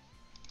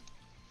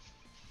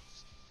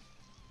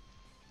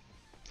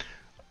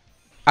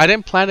 I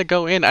didn't plan to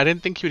go in. I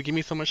didn't think he would give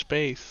me so much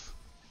space.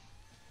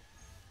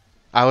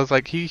 I was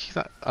like, he's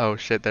not. Oh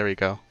shit, there we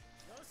go.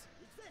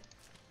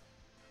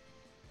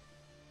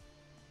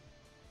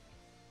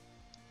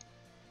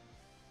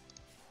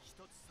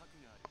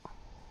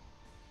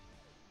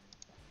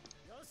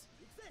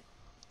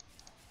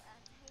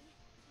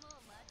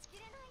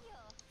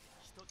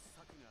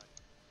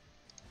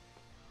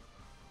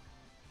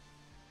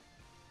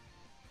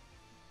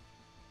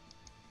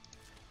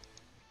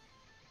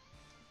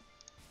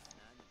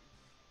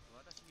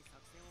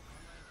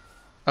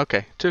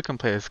 Okay, two can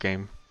play this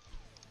game.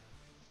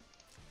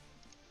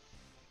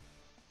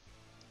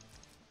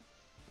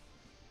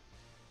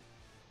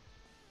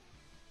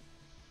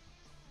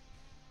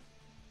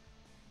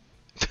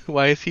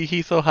 Why is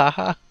he so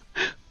haha?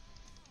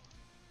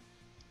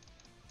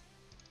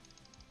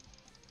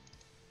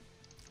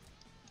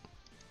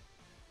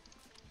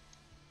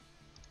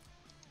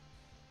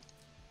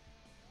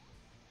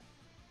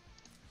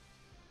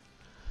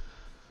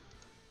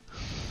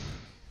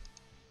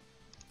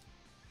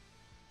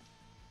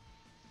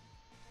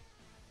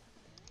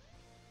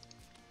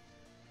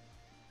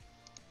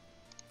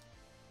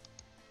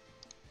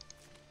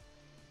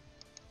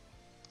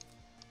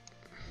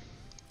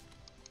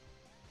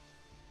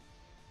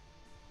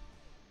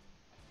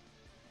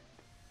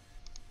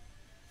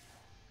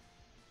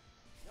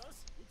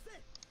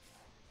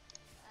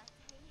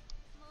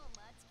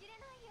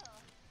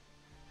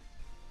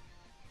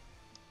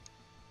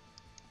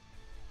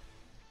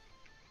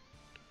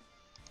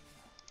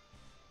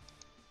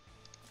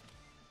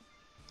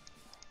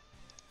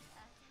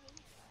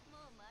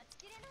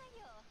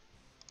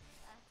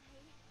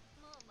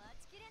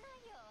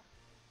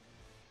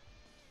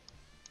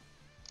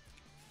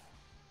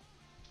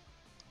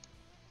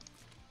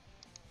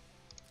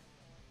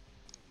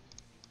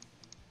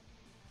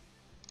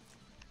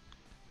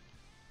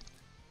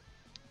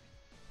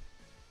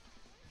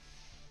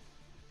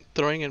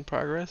 Throwing in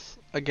progress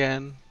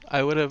again.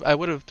 I would have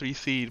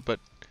 3C'd, but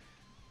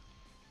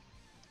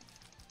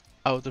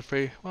I was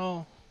afraid.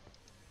 Well,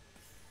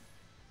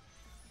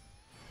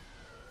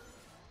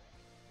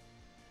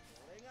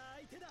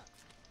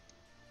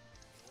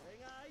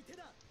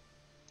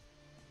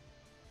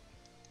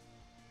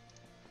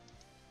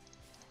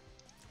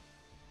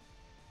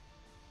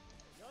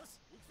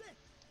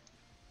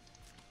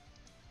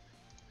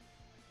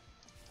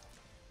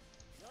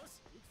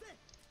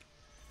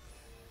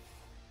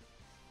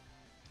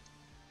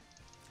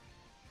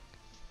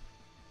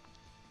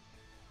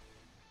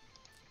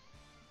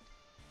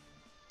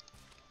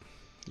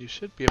 you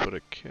should be able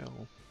to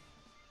kill.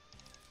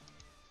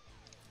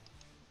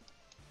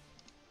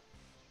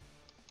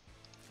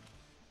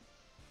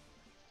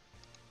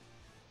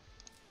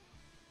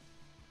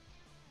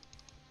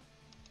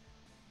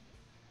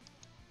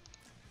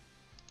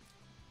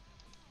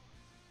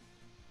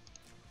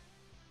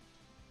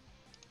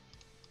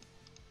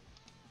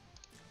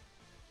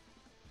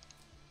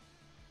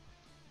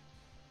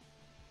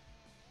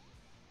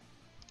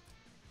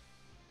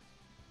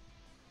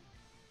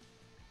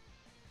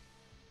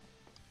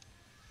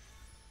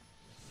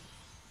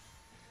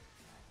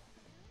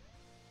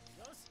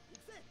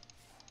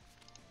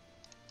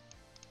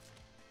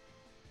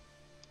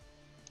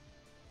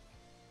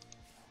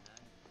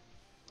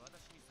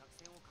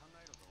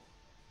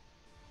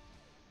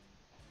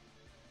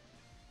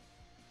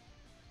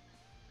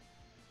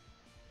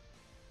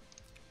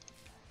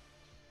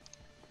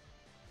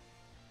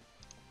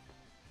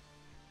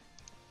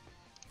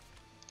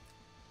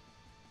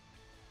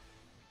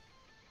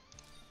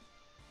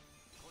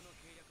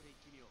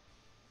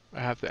 I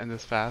have to end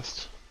this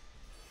fast.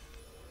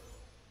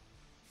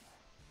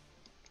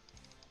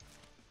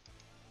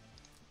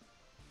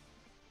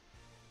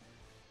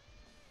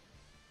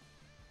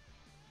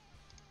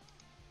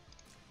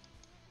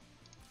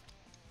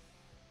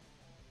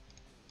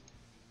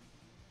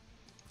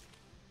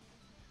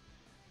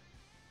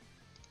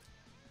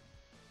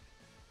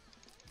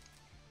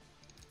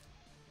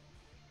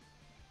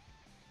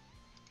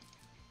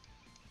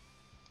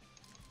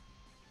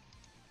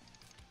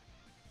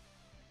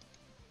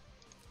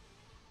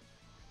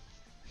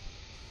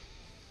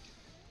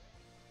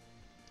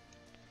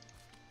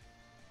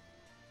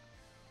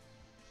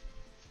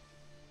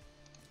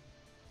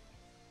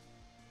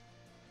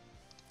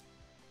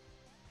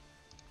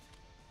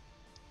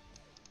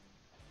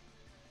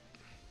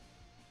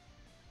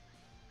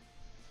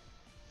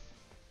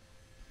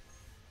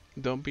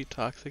 Don't be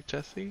toxic,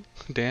 Jesse.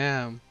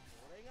 Damn.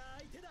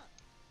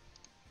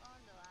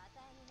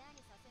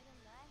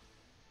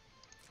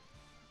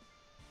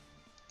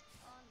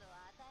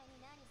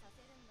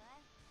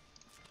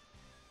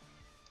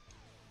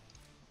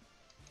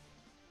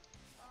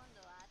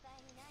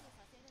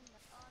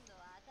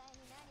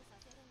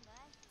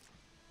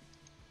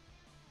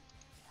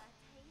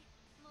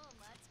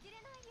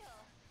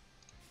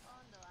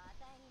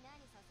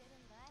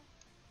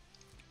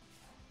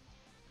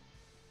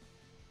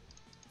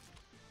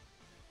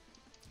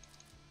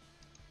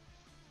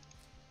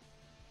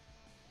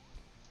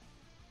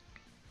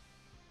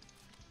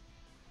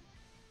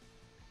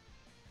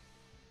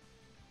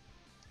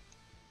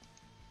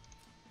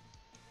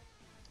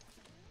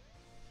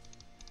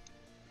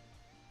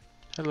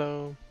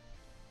 Hello.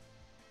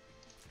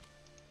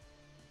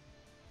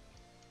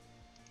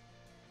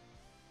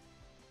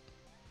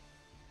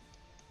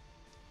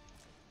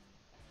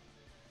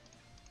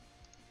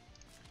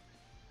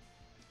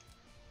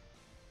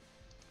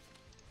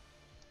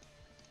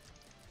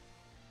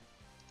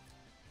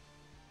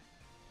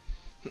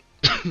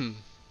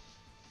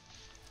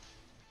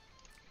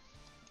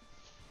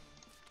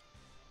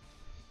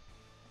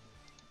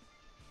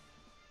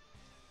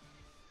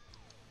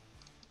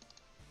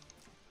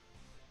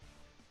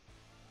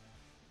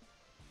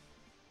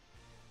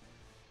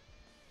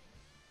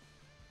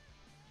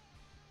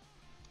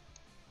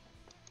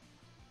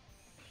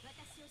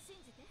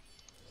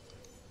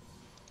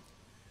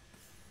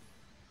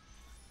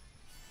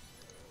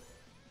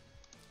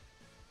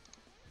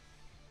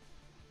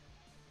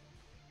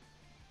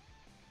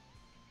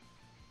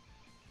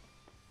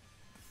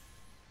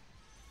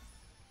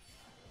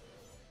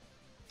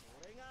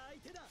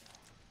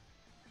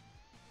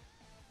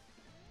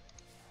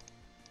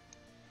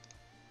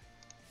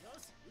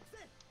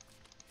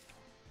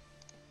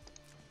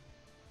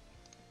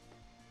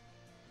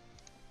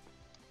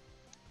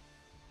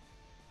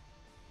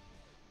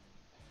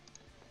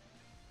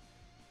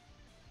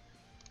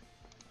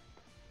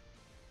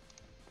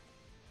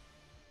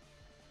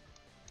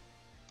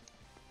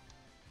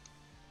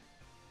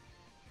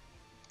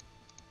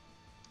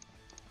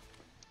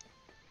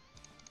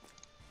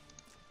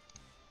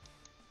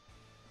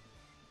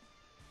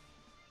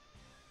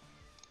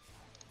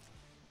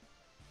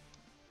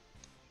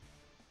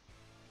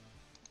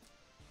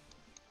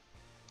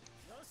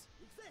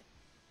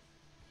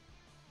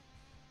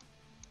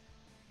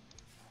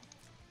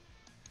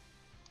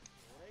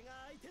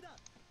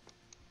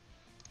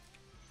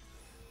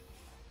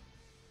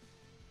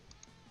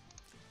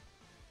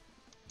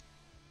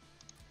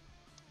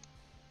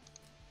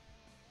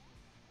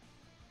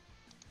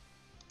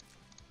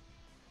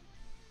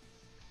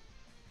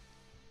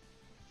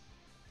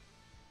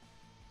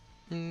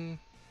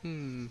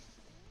 Hmm.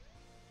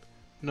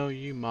 No,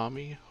 you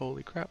mommy.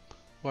 Holy crap.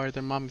 Why are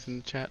there mommies in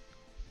the chat?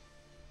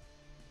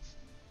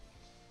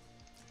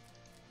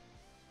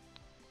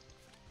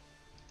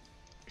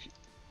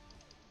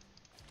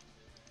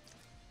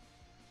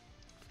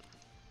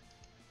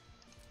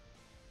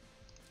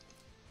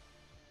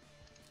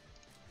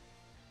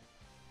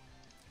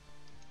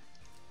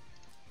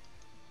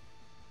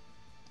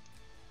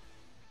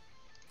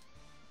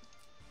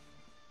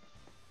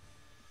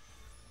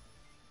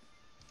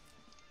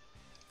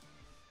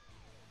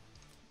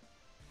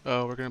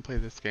 Oh, we're gonna play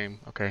this game.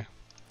 Okay.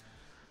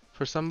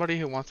 For somebody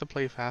who wants to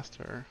play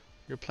faster,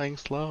 you're playing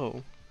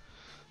slow.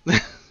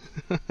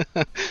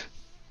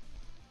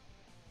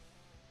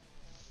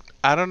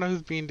 I don't know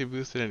who's being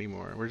deboosted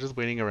anymore. We're just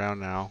waiting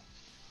around now.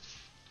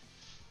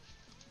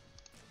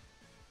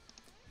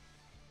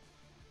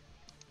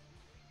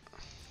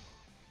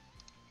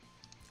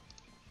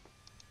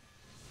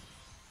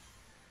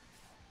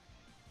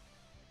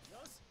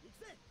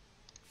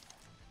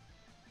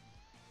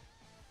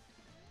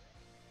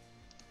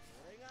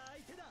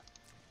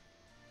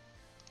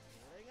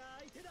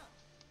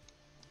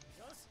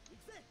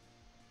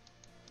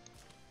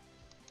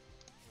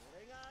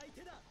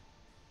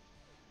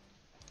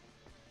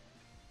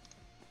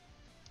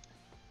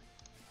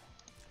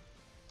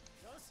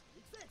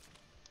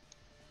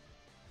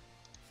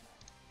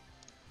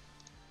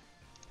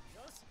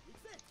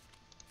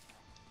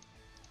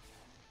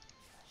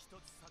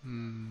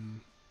 Hmm.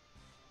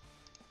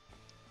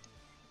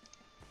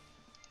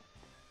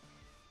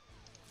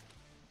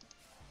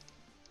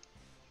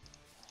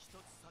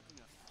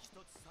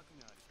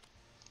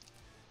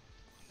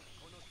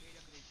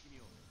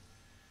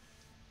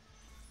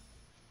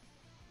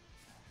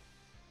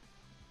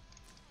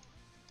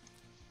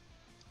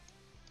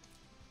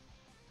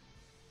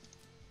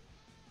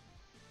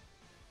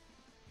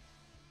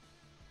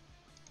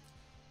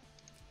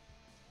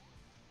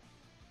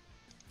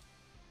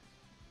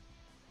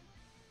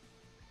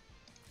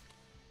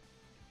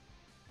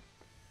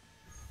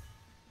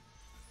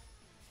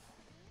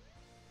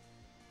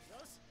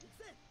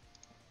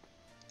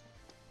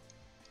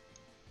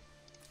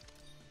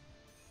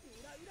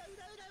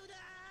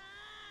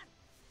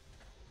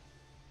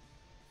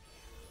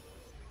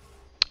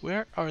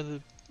 Where are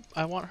the...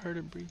 I want her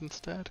to breathe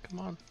instead. Come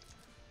on.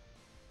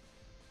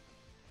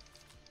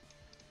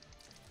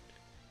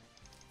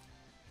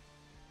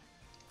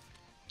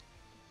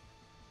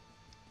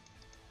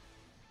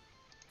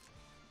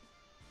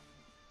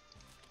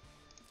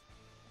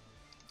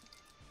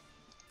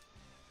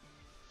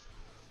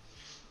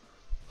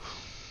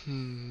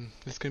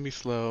 It's gonna be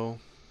slow.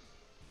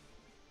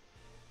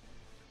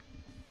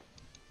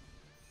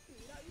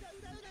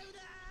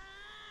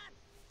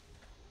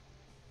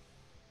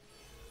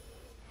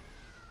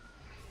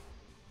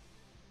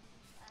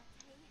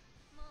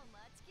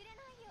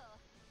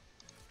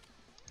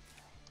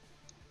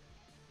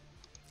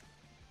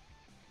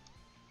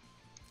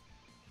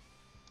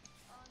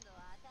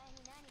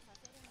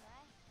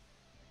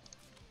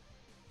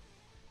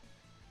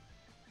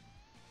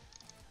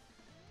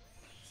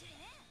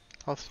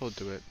 I'll still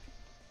do it.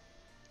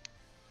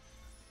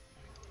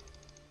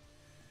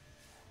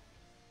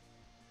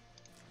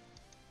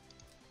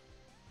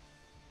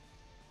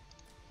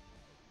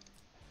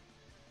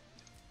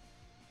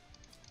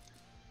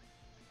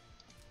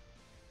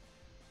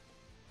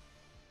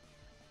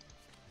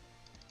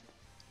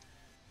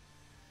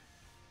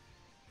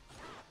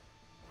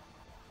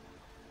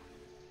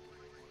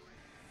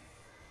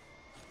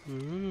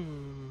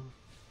 Ooh.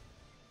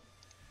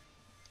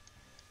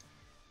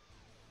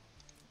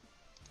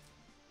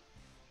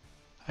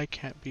 I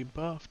can't be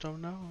buffed, oh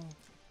no.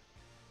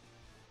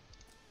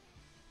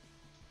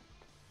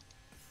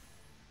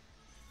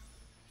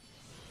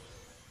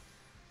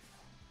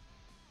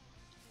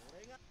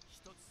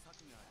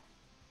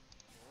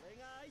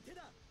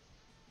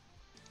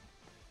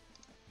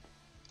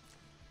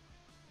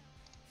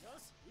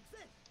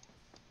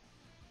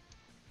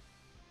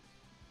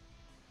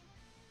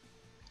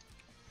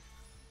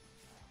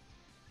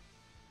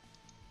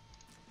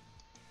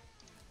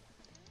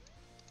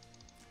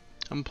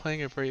 I'm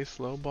playing a very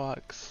slow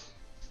box.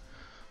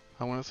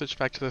 I want to switch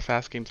back to the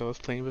fast games I was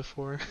playing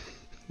before.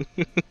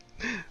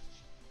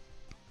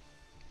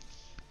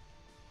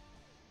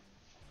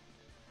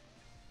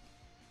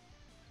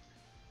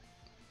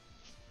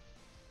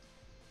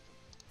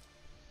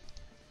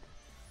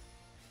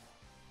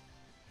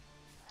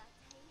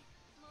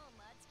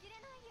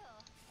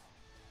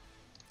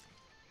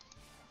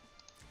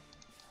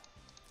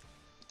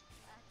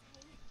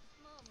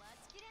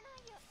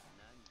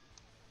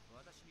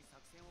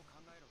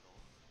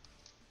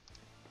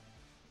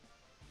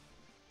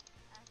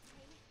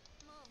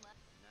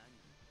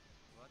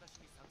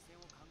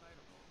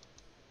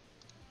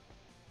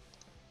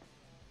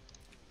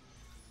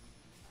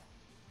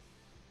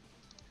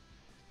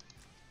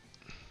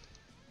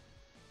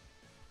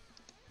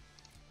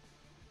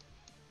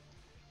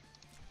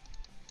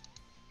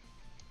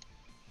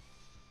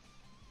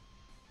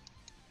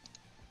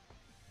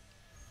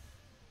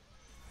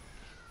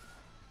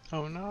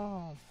 Oh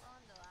no.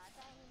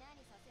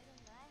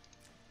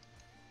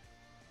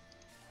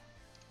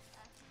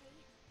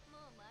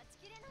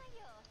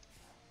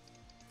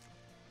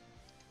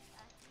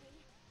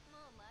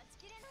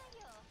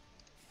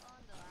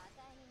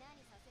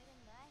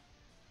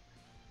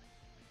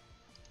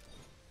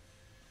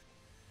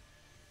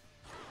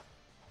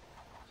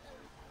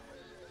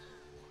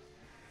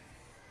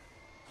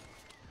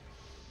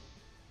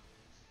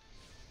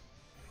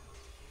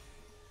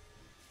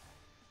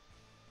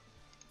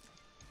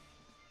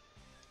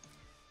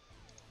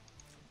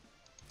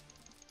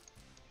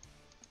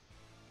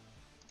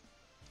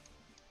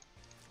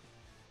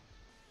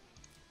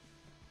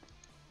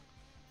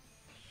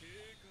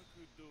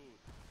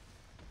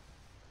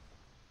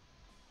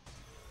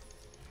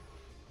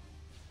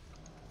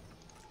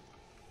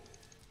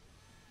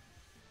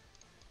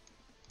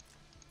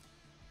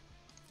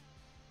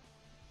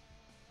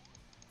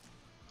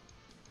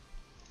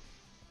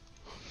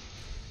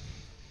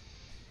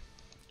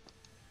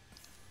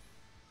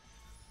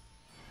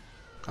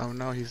 Oh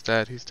no, he's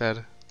dead, he's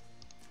dead.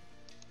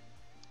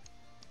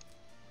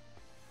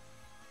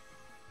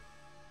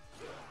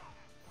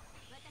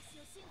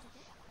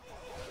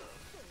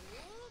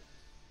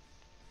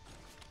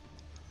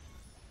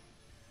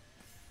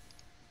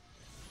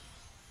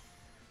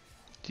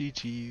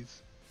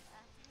 GG's.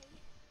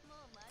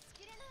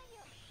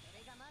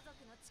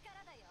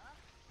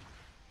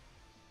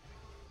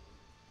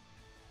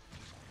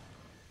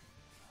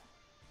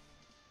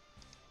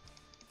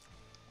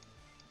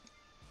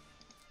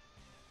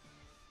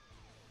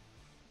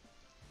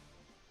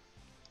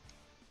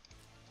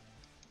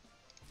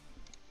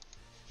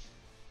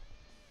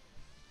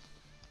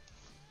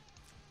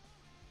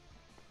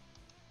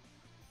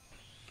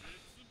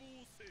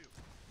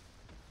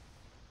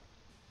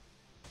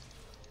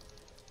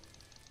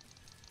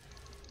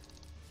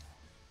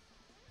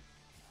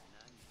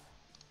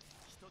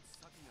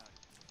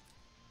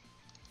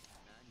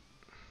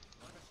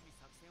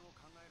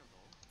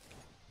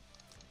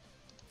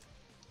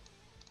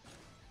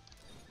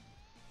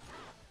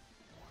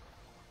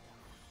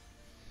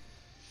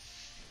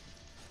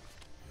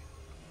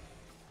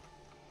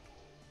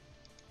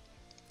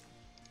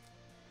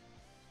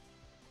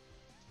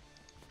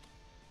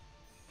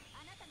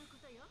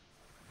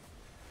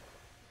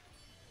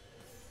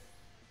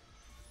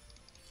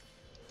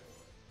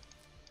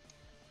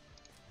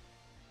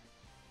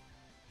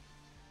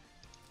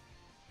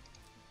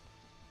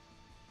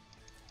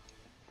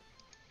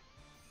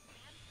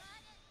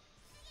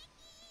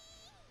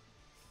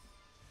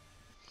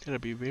 Gotta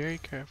be very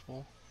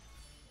careful.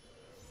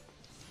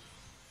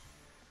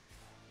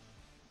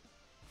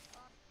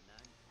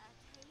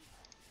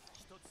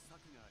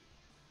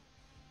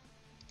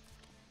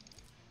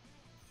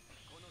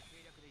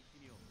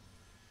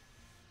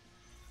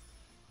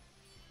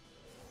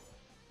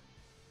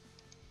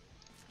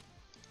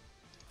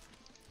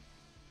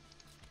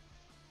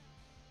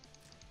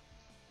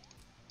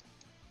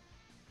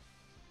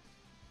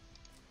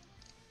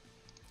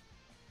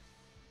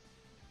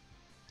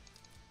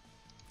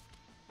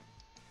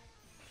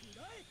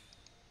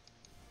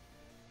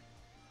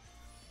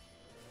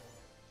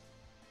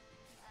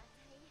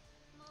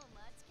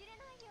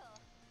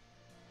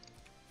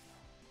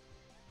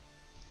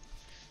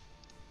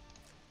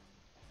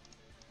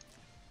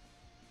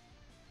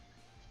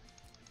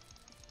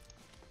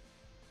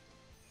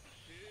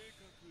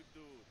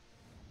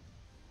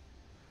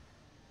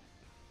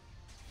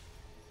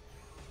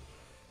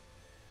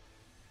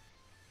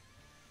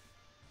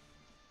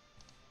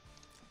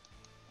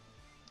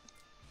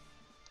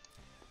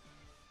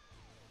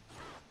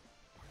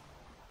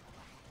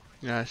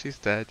 Yeah, she's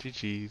dead.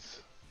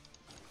 GG's.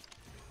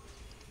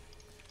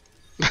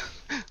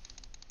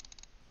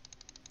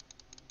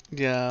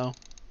 Yeah.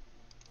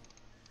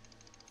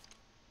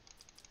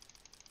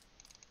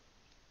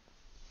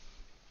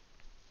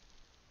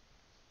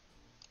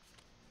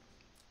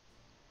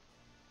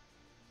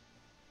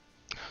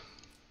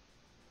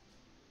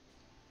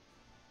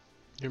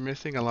 You're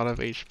missing a lot of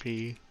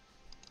HP.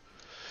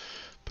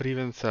 But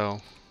even so,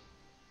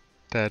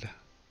 dead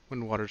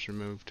when water's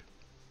removed.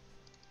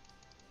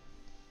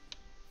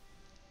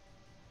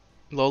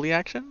 Loli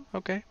action?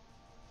 Okay.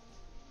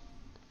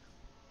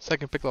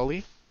 Second pick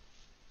Loli?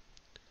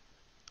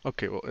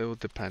 Okay, well, it will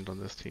depend on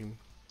this team.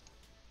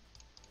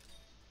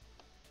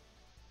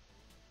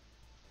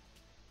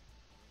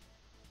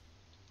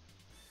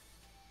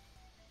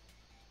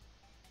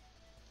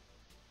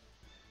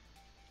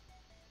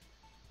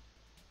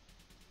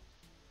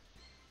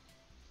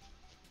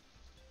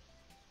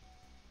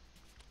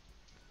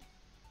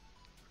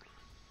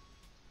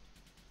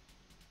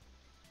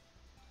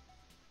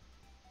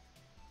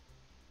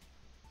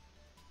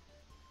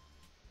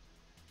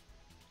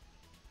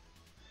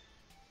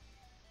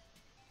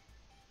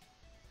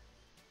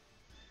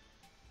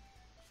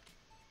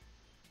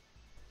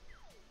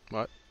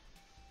 What?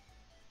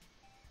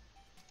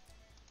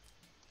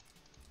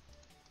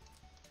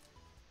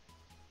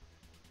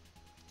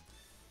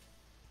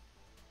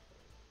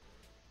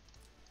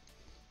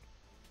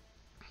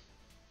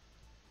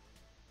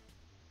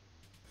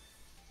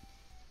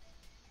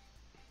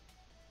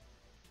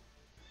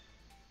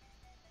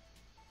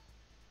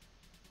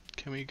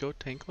 Can we go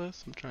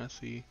tankless? I'm trying to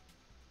see.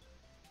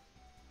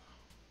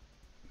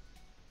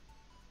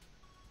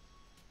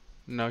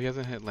 No, he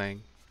hasn't hit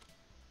Lang.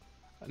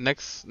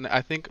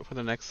 I think for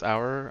the next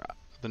hour,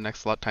 the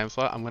next time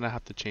slot, I'm gonna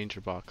have to change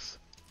your box.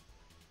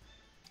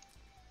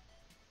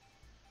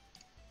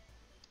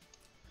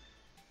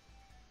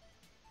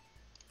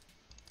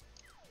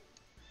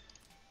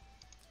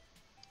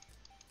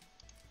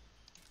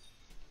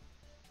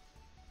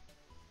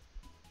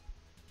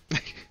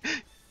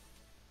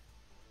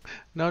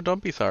 No,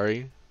 don't be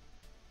sorry.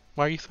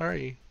 Why are you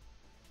sorry?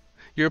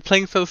 You're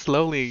playing so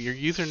slowly. Your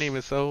username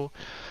is so...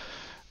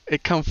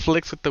 It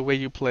conflicts with the way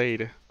you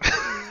played.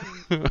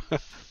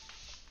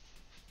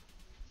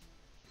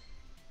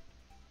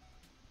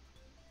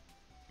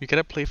 You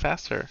gotta play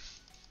faster.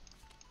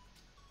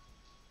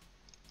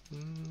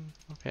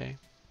 Okay.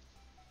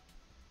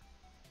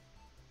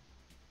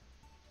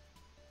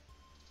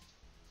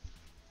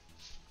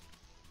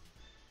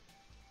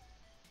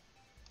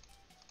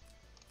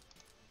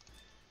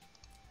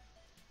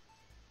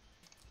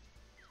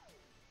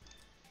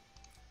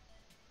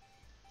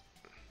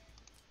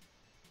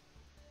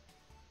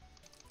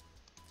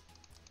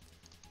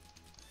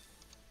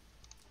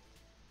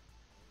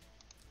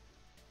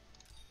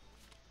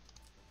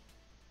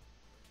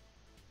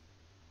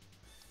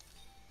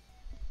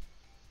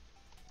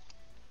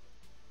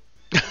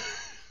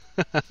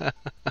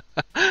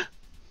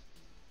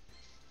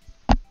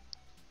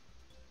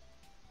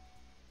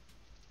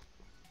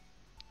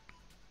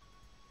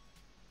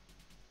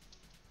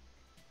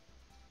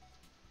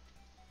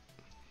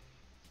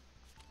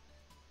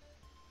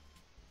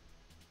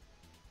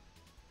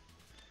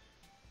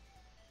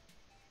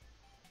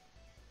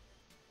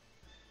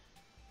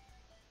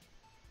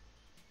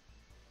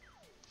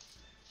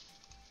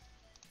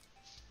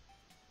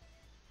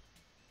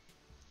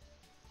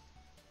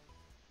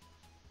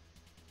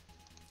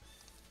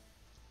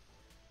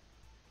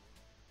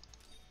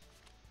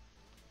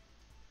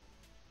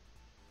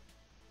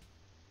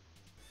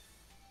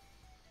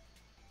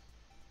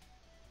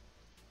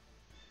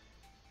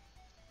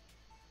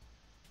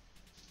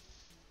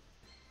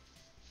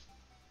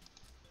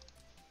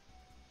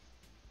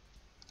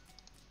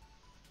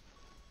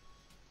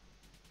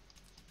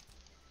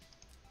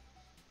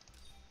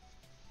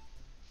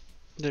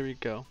 There we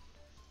go.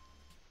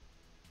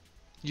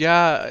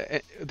 Yeah,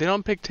 they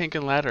don't pick tank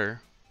and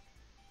ladder.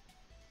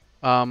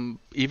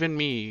 Even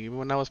me, even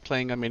when I was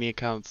playing on many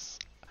accounts,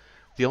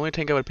 the only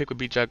tank I would pick would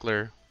be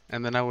juggler,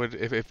 and then I would,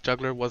 if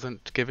juggler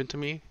wasn't given to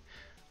me,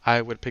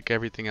 I would pick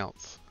everything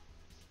else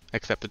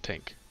except the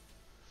tank.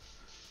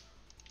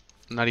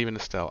 Not even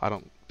Estelle. I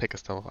don't pick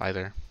Estelle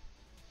either.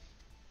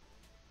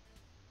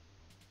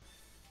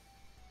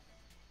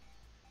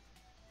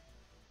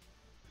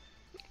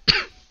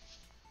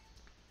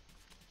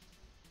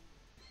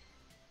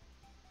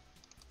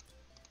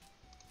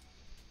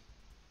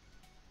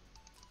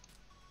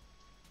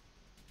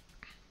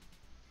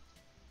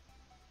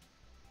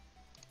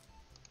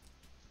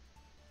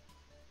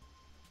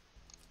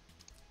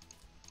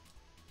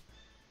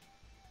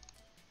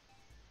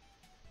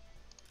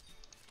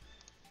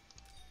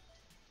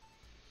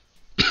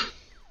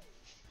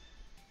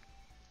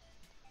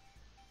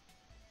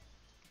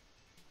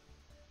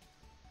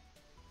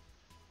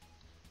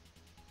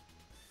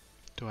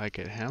 Do I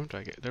get him? Do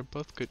I get... They're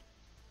both good.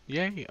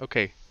 Yay!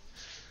 Okay.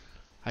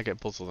 I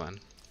get Buzzle then.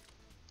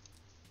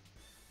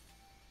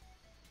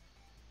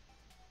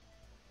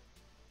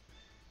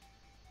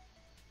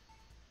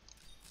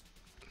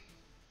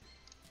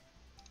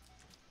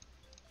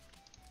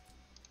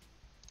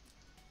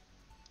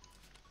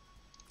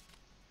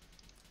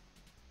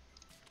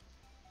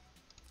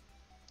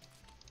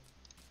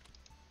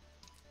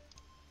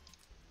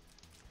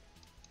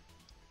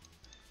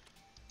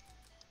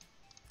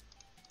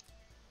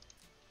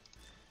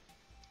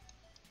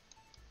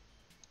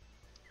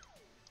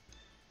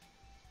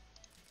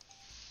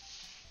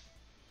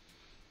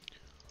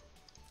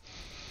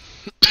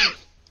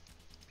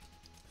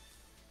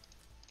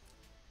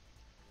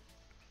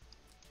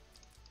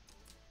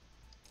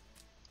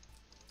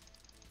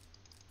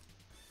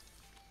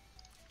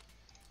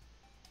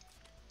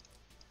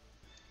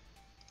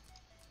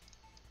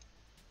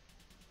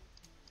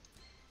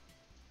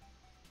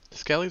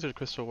 Skellies or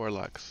Crystal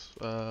Warlocks?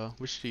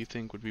 Which do you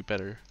think would be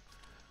better?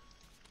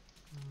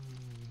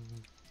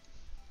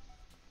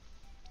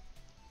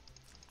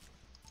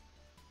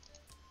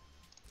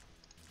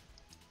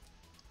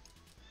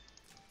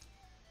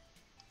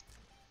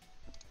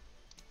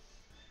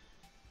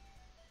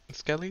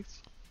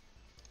 Skellies?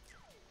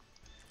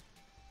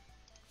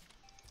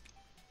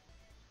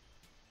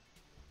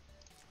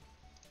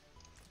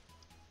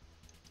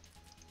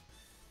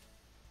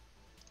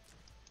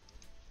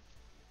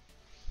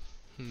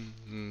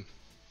 Hmm.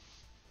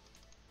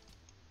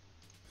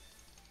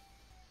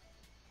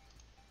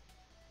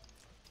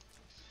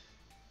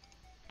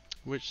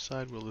 Which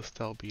side will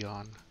Estelle be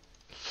on?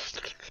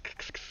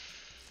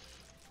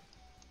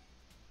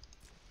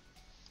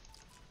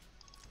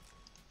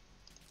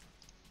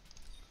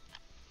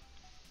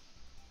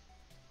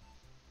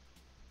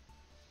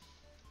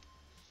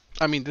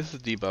 I mean, this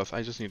is debuff.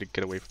 I just need to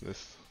get away from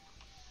this.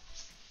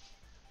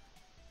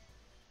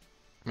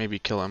 Maybe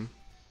kill him.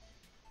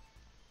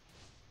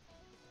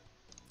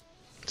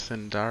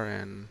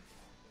 Sindarin.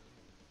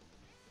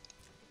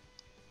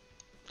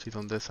 She's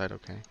on this side,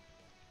 okay.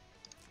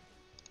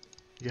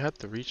 You have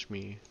to reach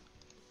me.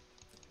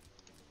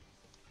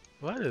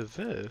 What is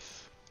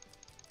this?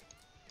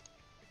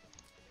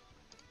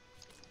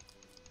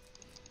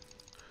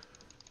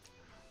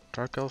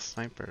 Dark Elf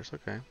Snipers,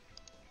 okay.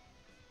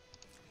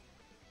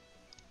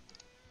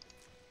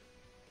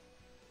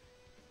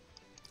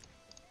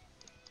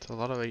 It's a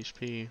lot of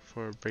HP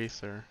for a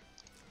Bracer.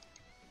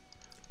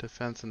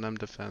 Defense and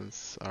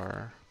defense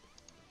are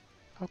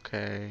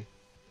okay.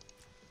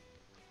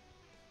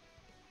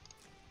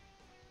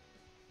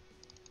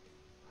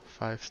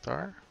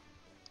 5-star.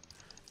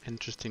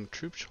 Interesting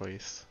troop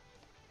choice.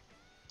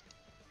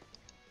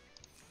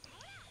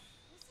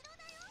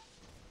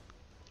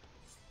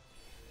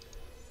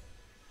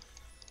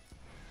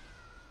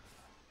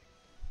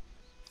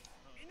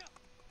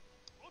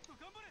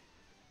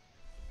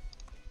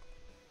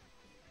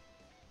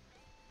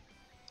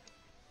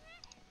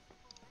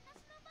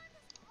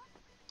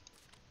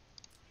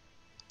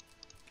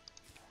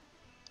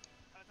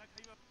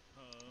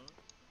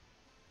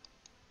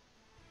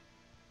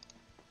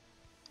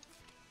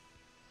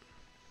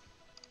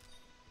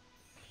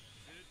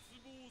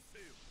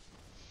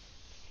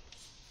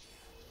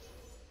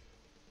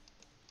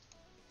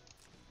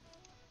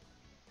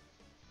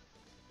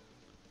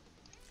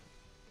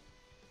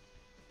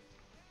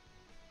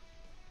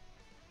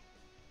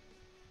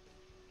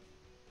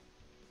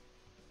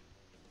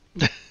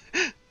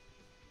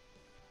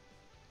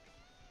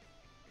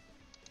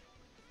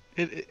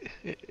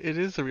 It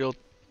is a real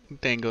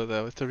Dango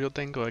though. It's a real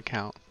Dango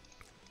account.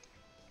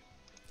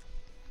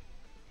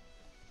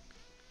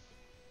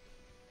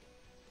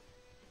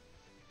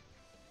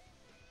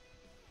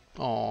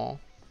 Aww.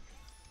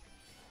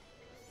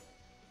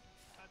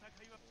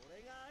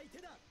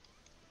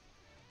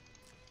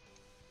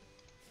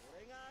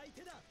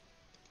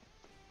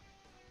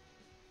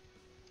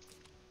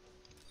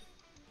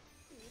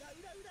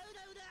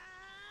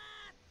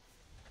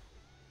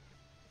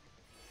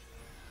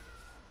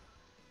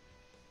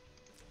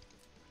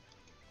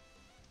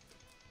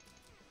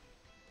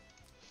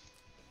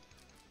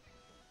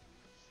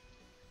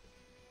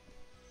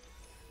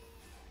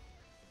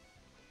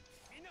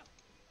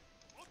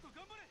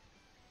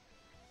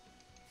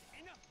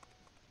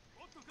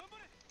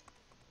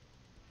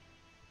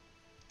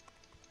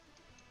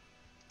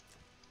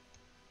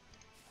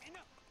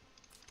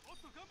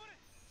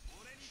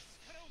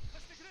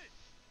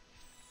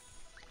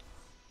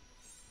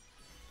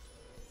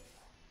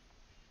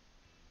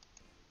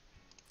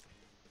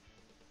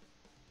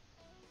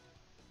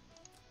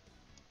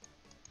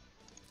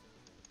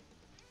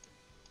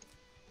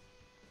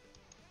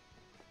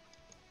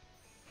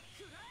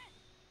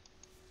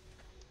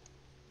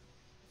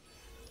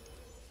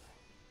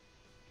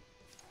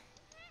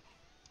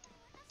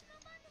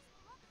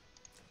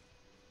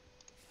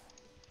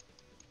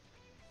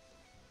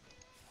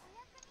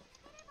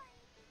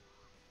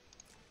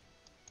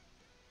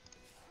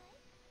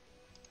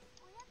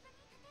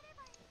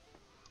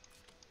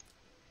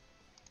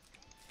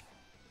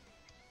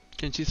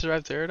 Can she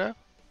survive Zerida?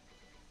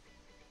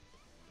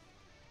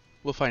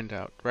 We'll find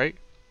out, right?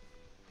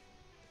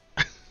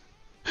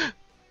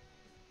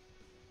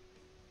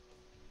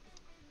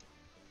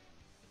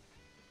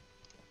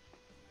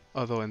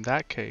 Although in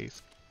that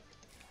case...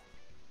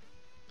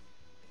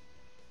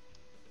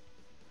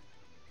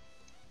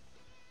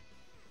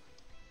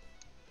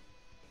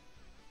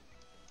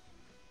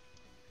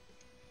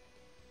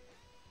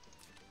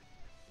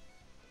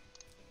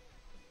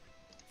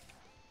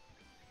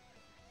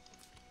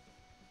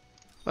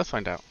 Let's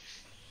find out.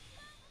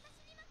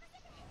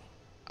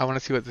 I want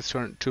to see what this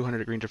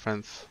 200 green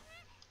defense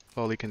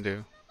volley can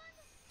do.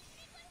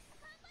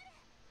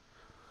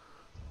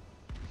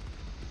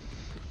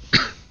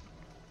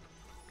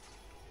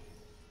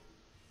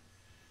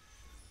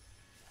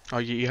 Oh,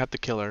 you have to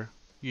kill her.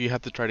 You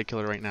have to try to kill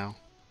her right now.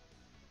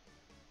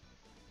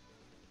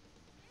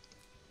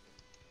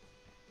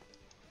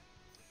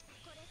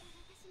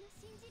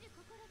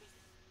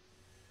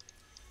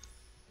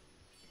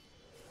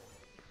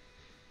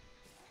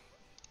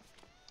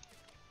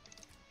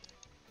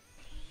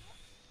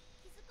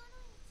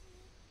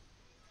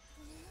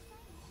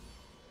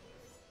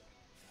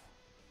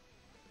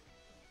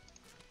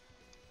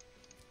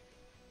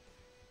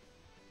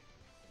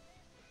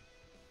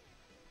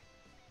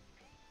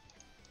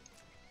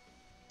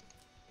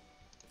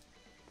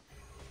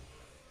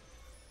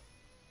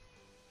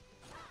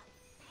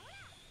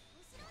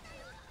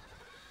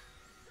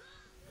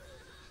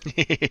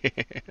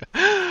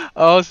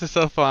 Oh, this is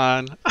so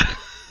fun.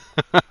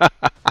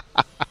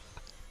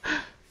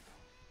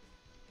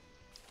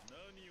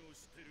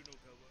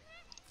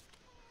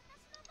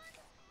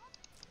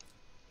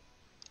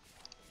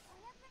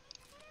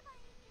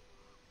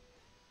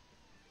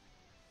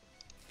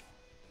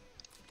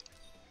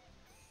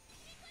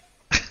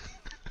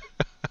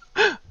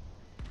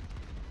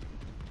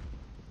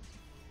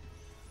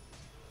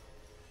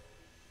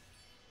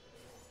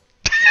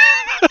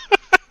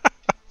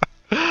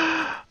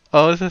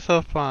 Oh, this is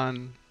so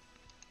fun.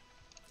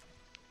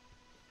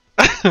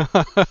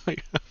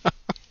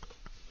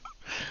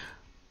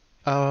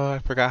 Oh, I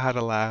forgot how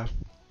to laugh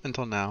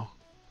until now.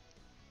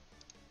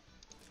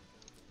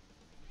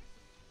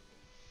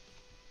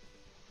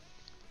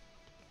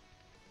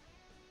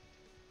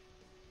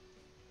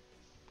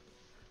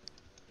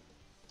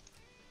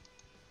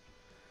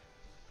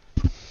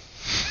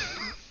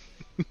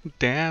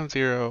 Damn,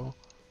 Zero.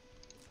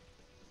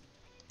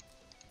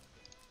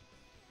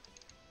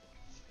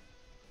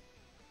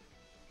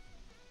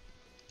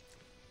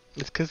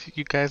 It's because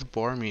you guys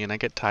bore me and I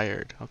get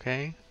tired,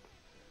 okay?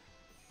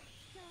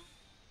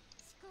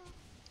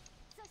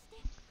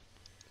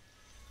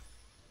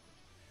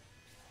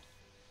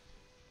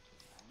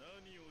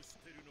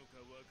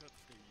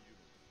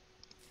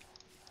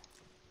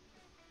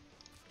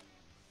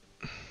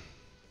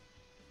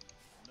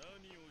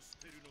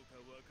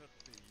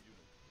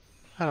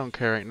 I don't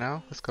care right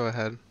now. Let's go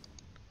ahead.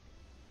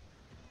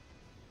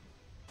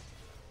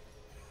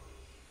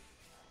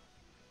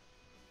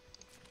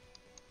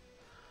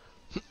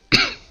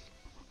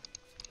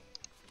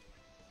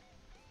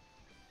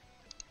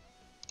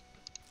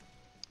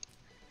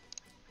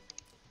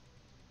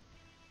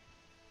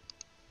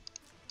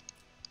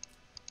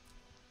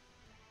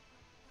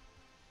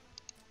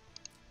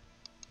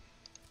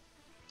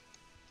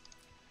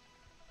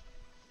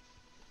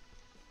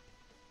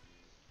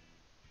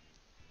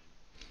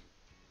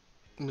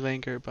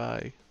 Linger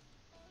by.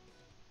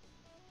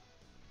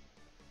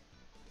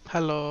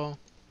 Hello.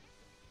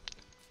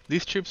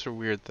 These troops are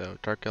weird though,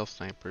 Dark Elf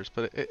snipers,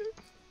 but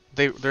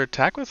their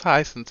attack was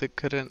high since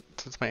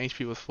my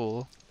HP was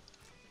full.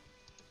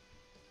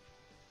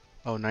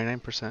 Oh,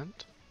 99%?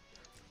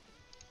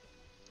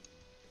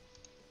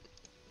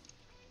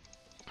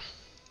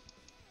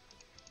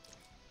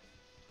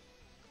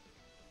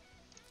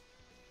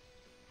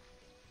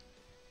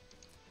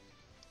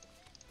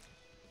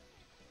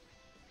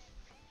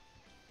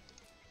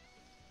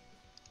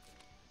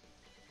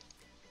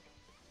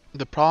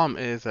 The problem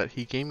is that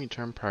he gave me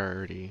turn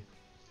priority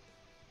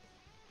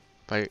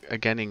by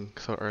getting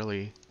so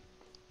early.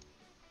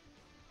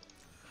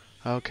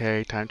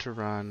 Okay, time to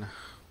run.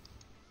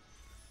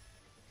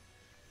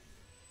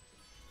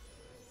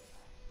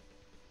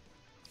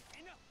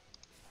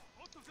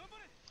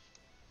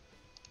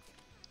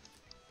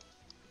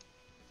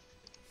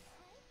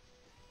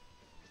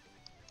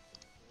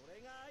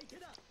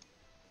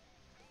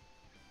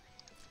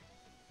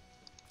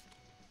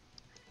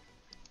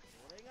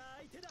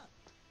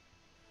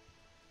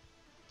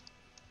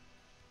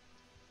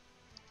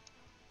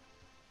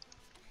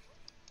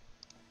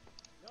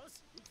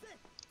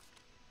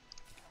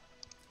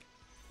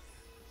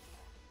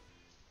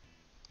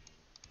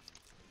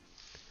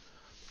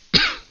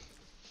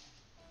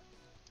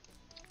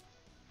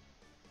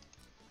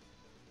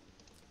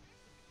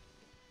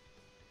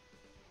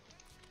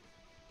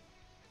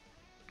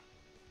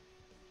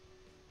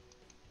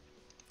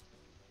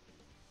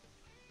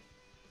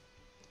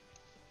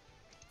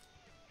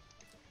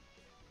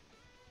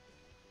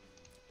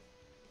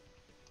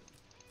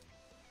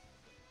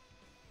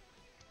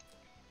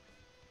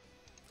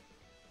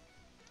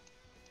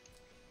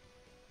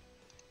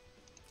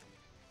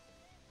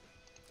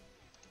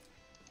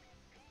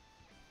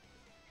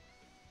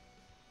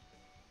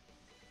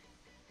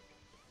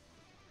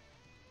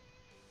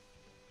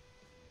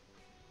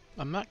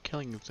 I'm not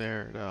killing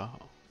there though.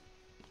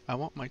 I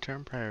want my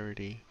turn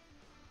priority.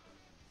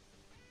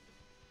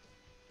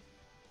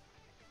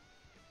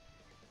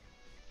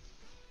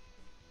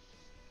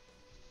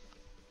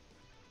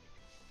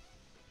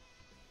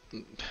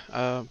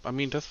 I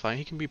mean that's fine.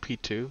 He can be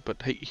P2,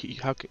 but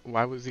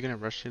why was he gonna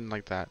rush in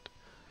like that?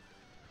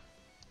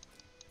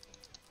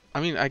 I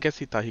mean, I guess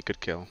he thought he could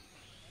kill.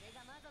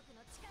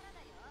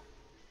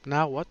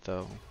 Now what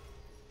though?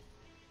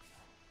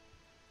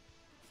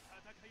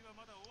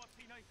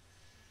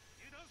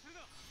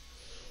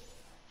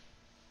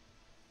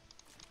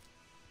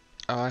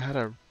 Oh, I had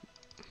a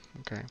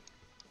okay.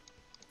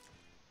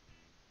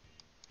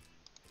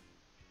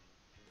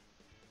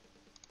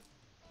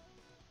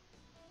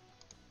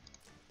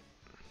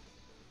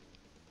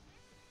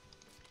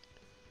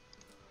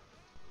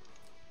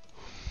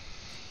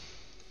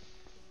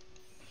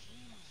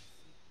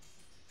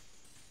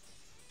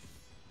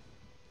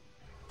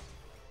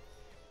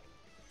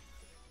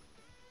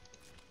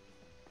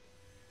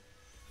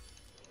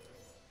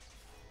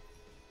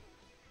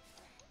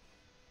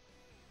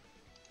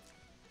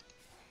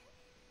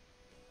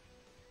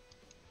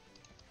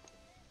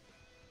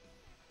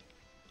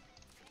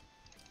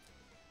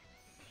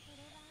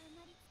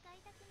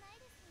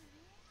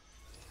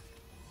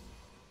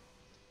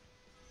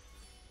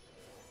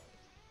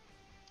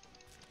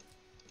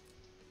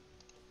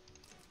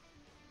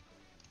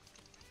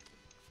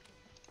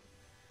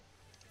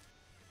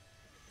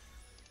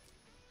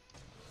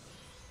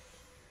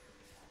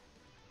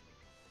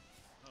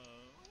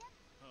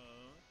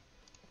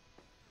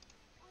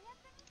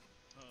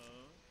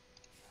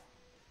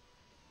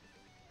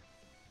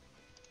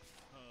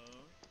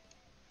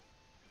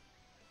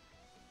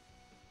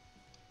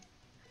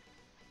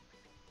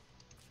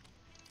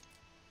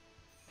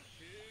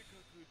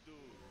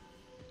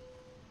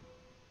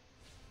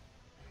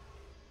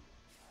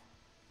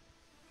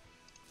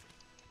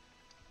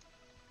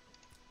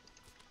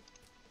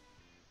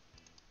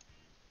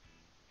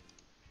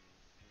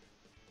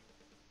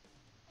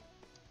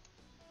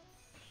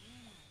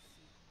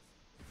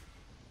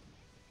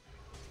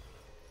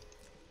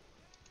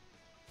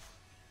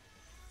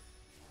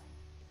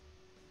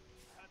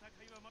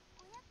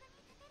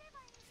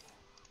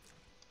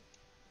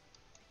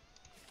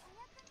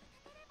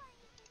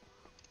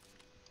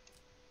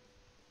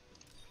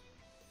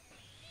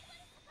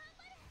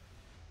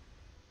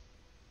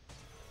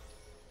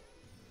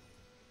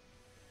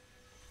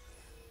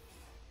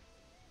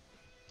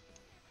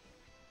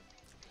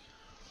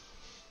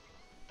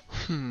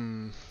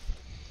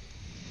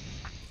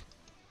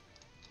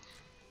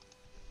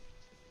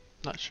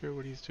 Not sure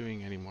what he's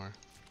doing anymore.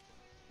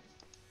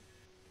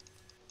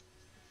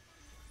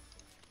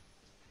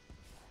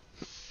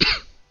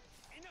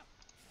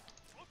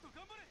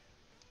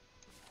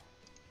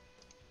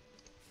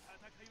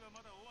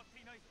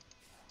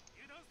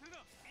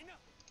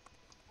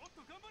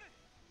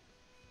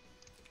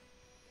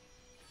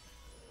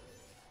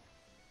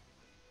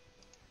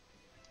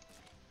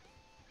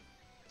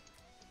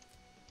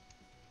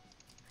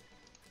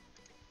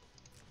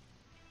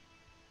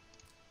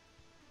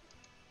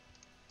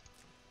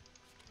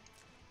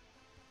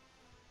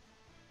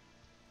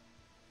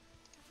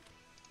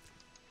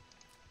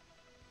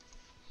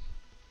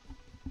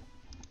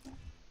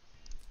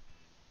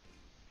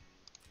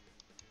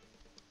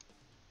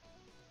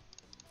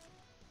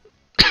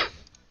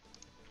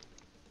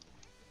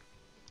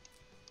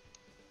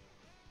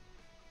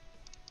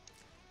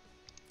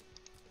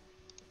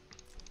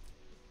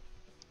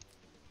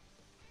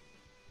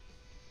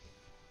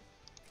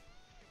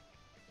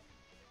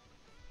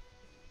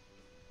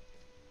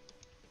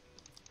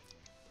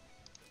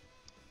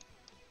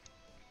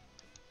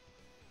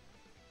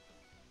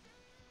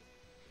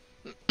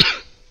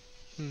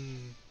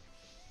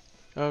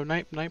 Oh,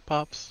 night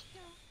pops.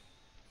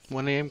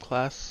 1 a.m.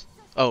 class.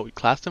 Oh,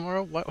 class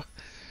tomorrow? What?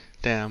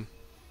 Damn.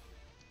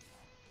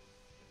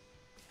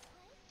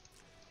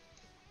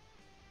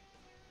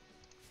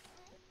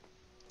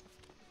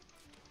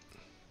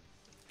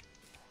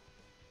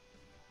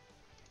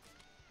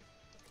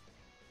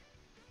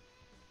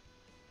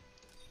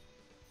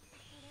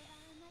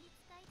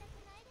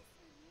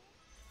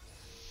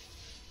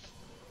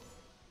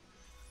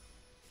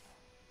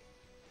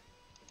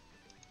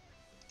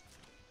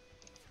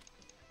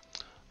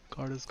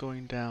 Guard is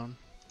going down.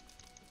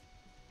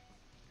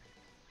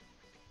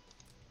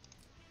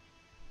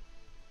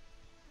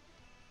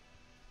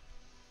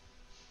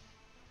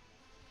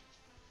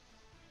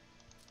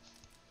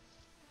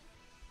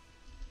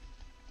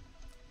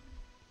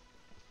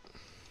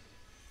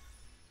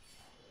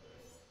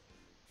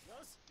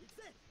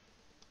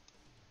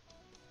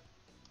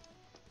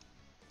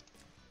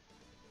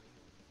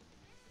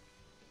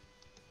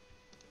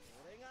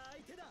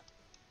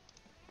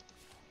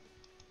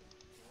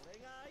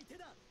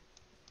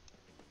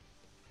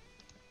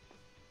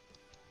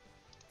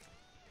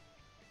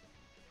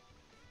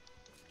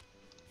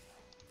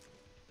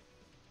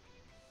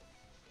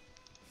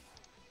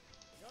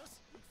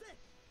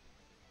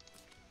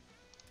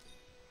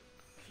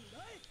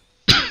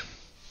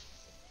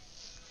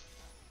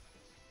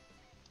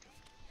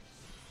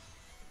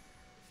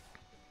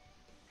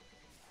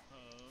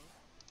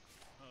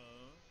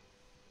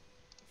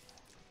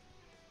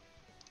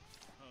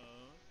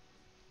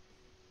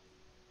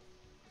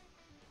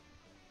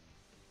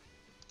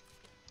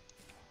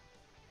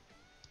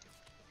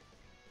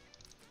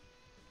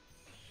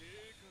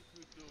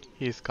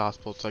 He's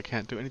gospel, so I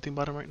can't do anything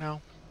about him right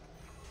now.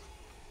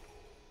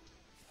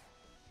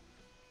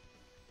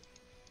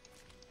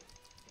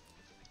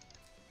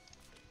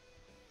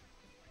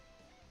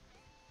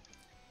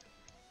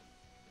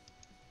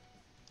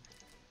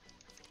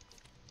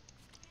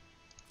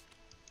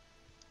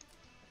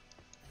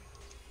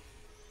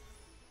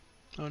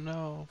 Oh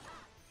no.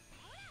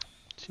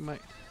 She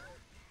might.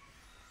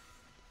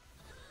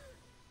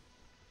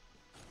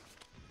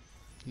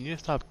 You need to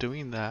stop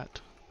doing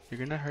that. You're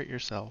gonna hurt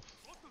yourself.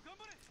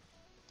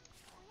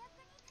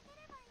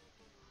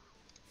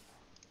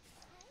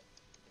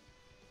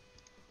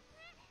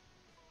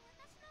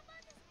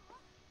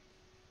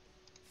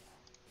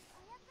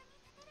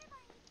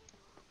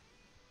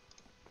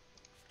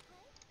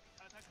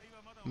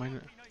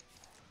 Mine.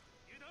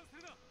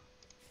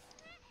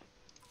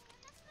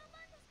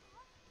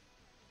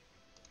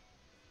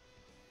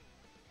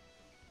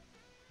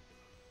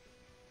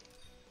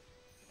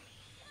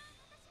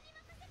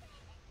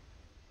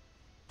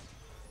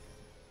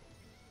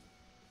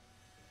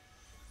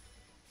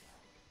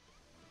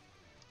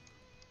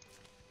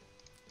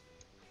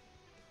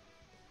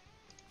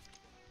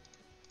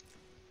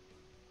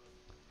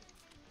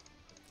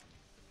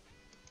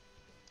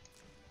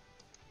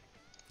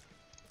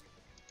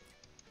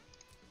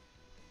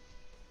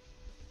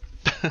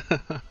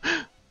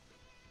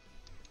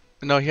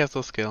 No, he has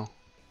no skill.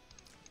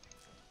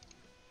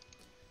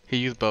 He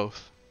used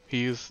both. He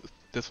used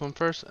this one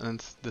first and then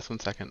this one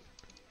second.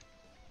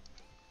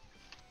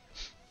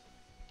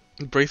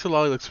 Bracer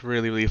Lolly looks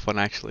really fun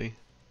actually.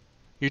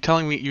 You're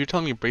telling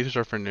me bracers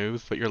are for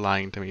noobs, but you're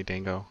lying to me,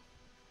 Dango.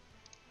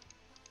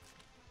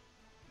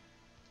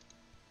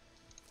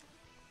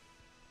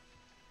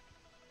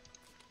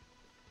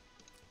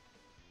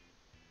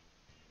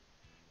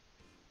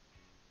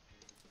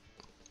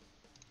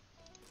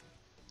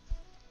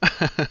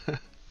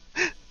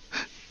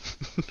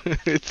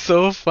 It's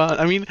so fun.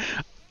 I mean,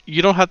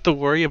 you don't have to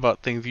worry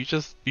about things. You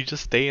just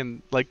stay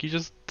and like you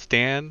just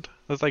stand.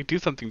 It's like do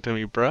something to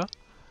me, bruh.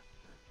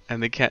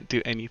 And they can't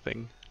do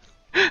anything.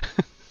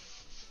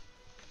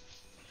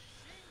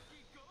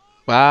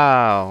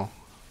 Wow.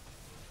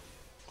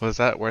 Was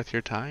that worth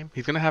your time?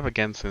 He's gonna have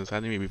again soon, so I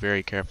need to be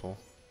very careful.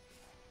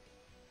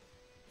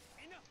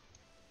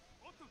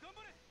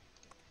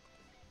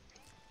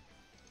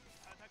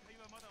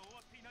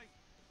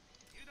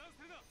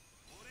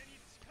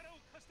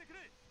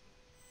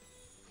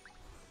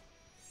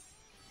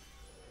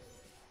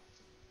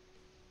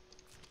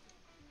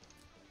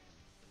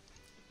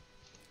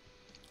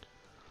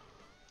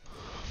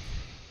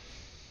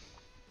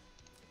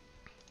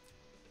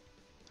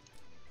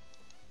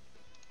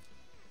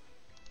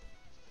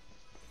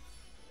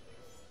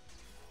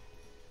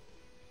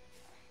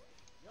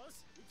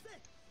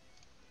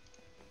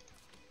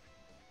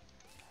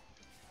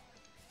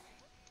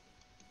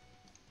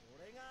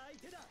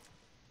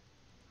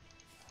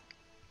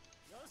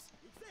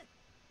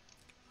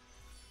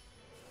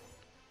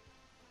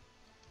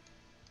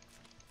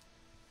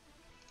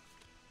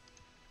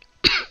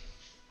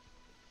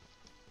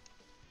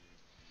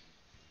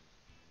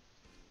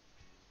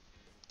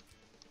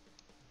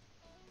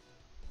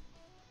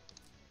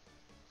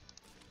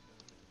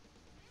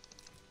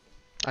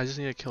 I just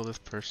need to kill this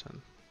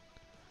person.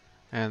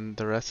 And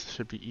the rest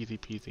should be easy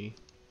peasy.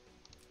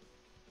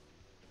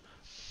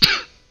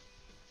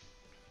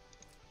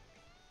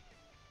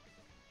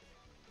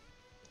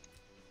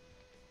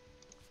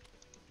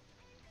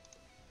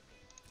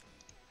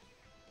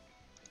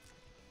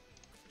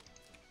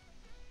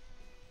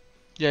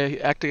 Yeah,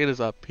 he activated is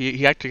up.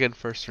 He activated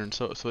first turn,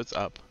 so it's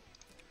up.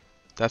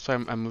 That's why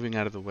I'm moving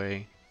out of the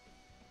way.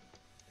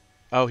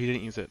 Oh, he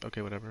didn't use it.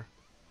 Okay, whatever.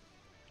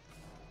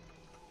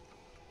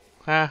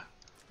 Ah.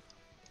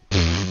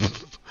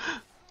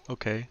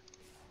 Okay.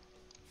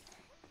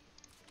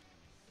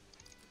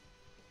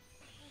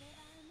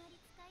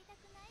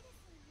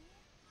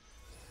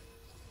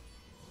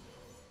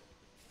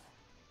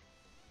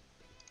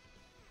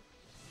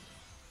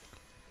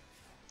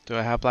 Do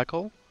I have black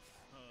hole?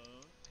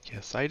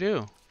 Yes, I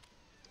do.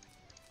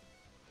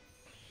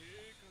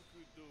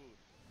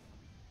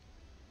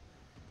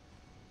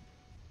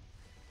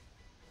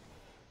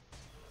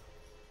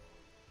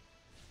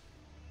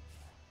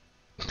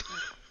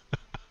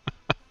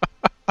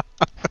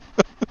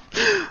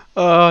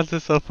 Oh, this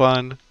is so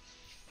fun.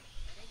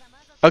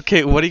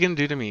 Okay, what are you gonna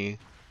do to me?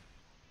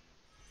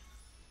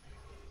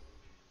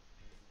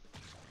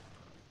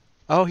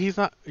 Oh, he's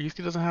not.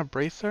 Yusuke doesn't have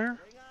bracer?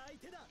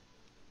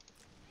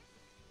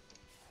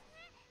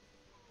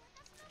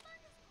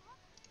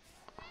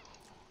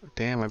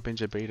 Damn, I've been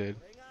baited.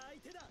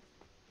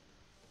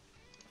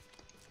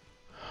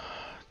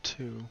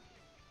 2.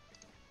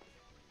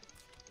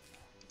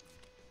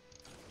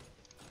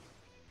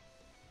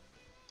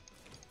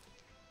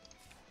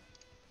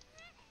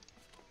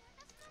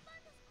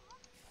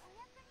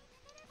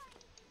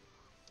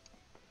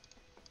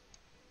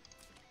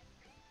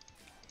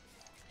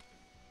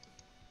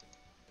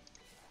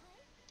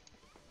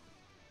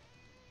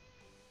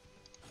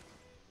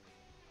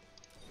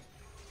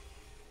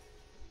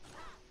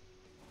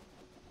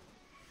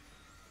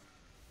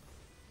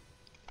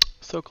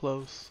 So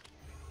close.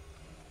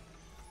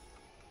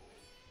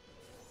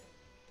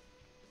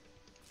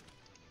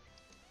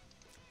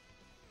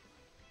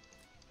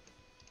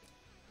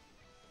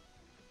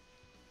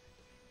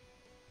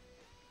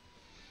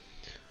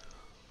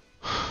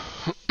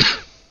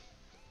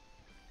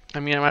 I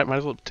mean, I might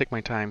as well take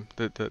my time.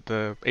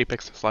 The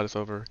Apex slot is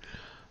over,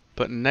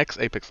 but next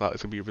Apex slot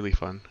is gonna be really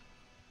fun.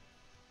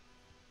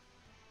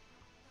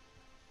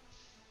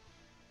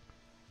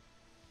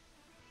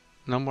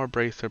 No more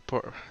bracer,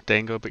 poor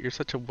Dango. But you're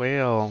such a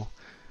whale.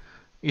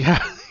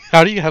 Yeah,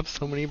 how do you have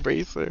so many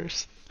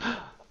bracers?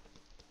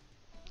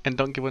 And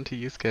don't give one to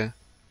Yusuke.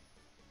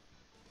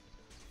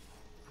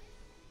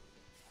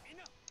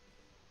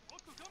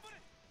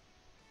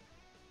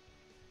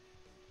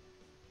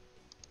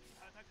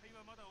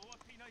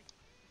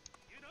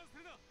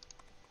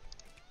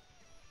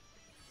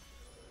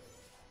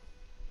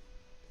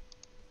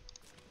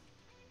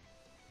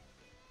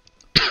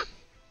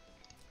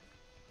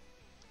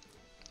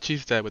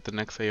 She's dead with the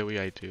next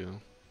AoE I do.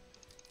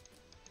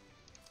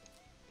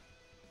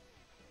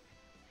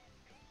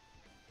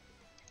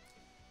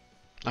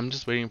 I'm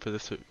just waiting for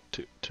this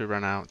to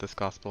run out, this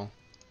gospel.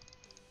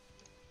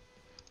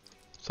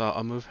 So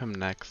I'll move him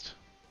next.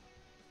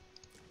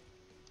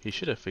 He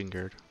should have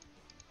fingered.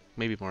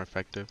 Maybe more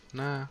effective.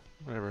 Nah,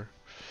 whatever.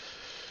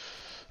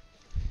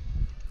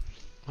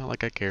 Not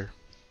like I care.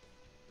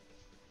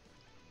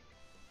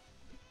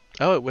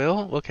 Oh, it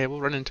will? Okay,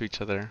 we'll run into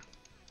each other.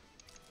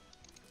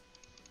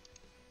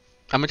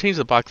 I'm gonna change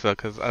the box though,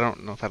 because I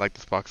don't know if I like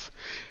this box.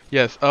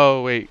 Yes,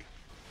 oh wait.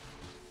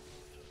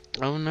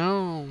 Oh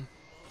no.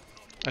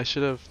 I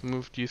should have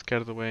moved Yusuke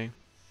out of the way.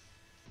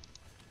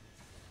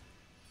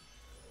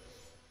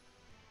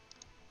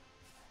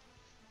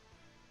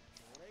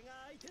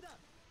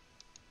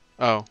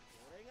 Oh.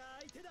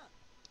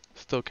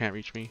 Still can't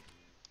reach me.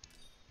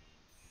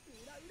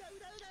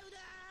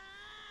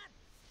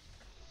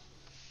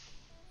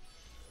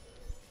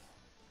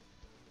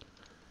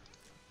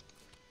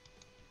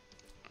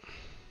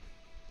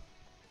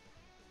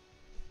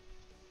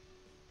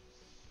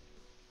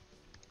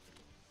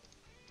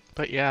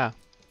 But yeah,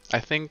 I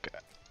think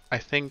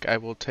I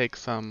will take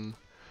some.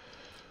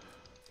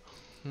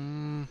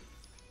 You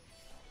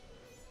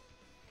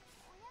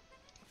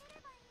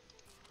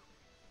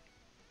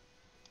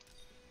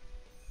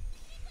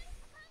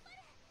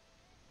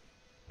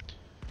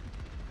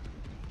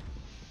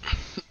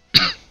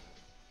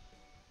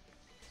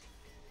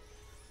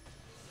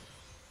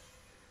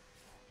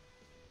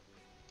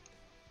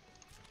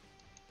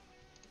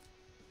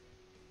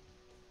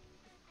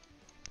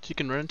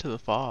can run into the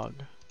fog.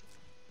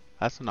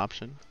 That's an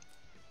option.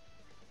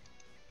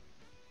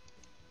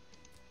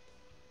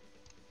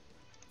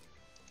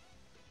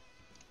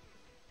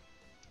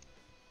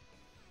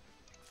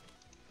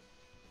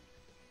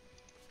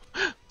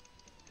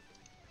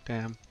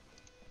 Damn.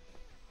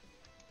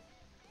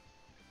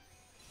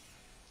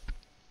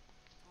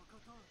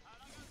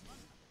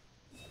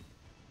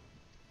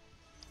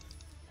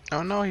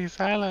 Oh no, he's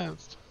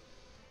silenced.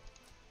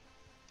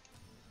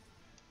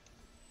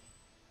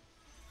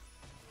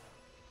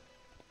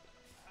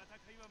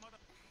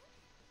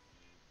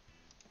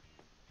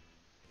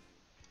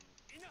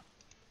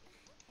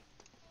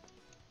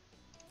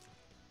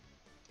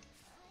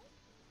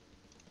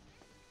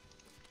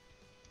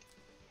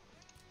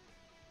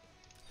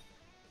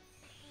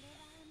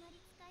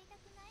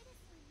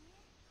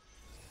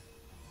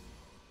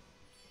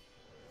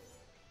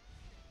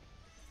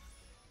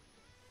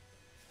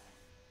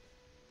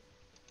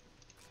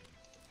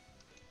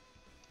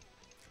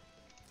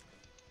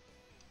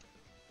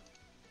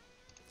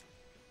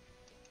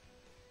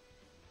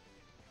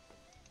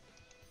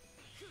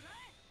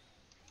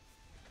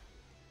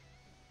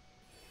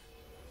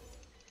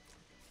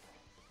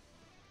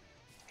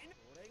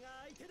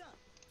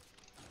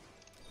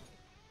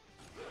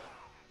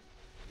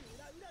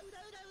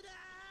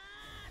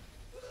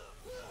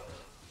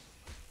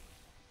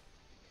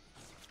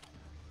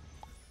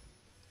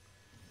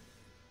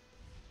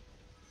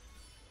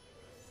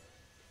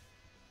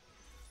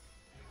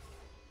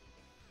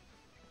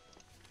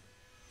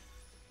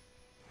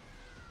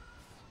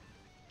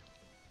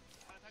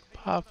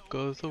 Pop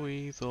goes the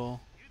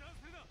weasel.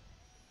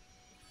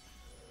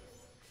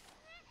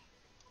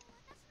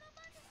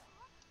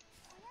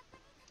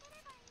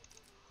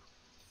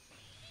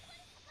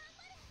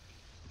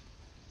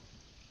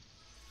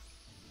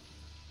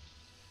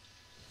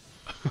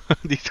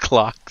 These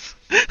clocks.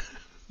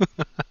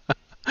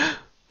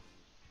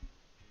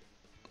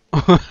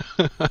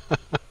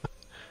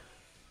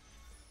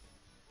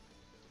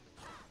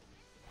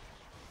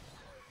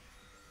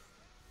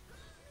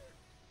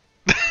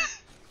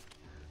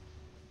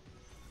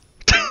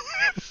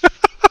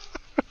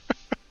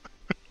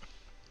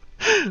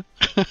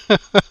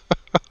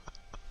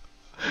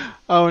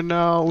 Oh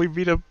no, we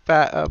beat a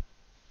bat up.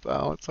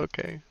 Oh, it's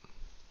okay.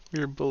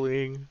 You're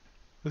bullying.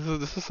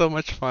 This is so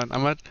much fun.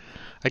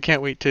 I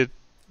can't wait to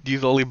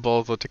use Oli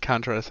Bolzo to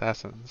counter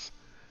assassins.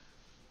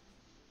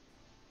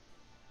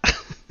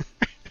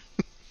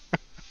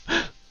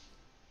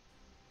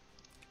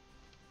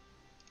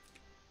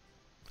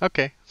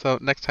 Okay, so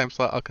next time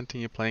slot I'll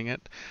continue playing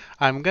it.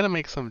 I'm gonna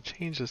make some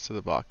changes to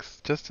the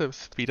box just to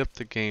speed up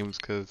the games,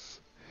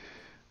 cause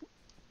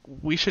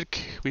we should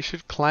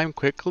climb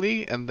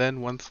quickly, and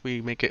then once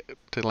we make it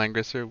to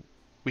Langrisser,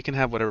 we can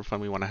have whatever fun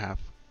we want to have.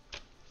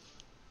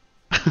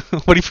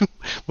 What do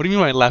you mean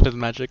my laugh is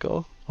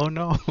magical? Oh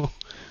no.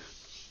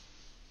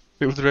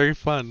 It was very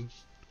fun.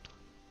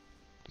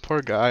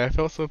 Poor guy, I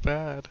felt so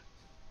bad.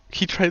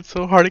 He tried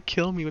so hard to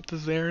kill me with the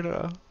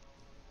Zerda.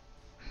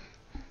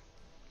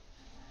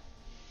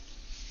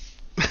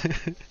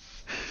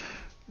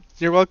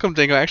 You're welcome,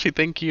 Dango. Actually,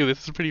 thank you.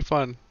 This is pretty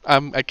fun.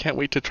 I can't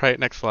wait to try it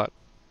next slot.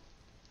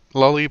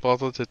 Lolly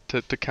also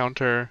to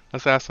counter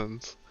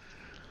assassins.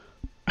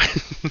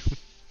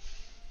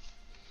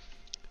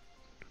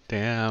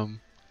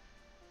 Damn.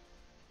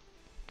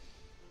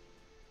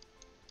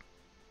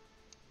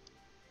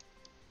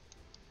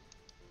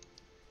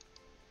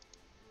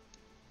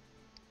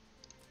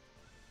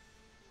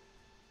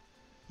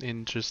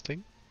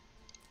 Interesting.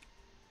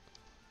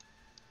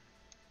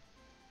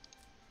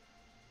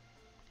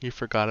 You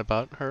forgot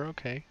about her?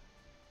 Okay.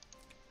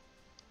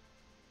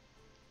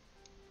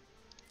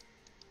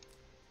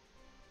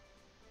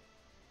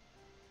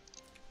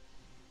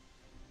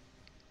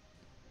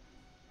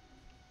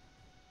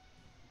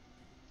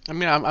 I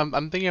mean,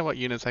 I'm thinking about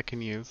units I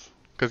can use,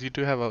 because you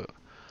do have a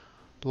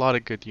lot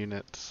of good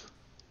units.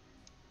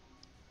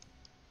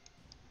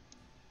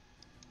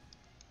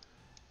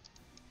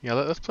 Yeah,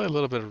 let's play a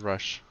little bit of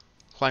Rush.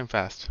 Climb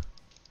fast.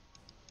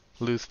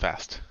 Lose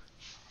fast.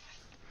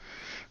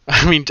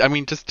 I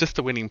mean, just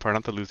the winning part,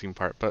 not the losing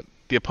part. But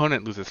the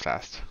opponent loses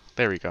fast.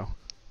 There we go.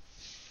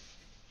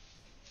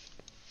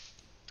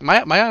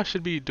 Maya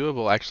should be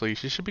doable actually.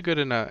 She should be good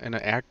in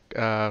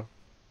a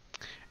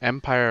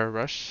Empire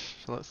Rush.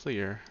 So let's see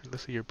your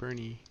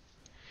Bernie.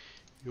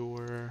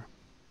 Your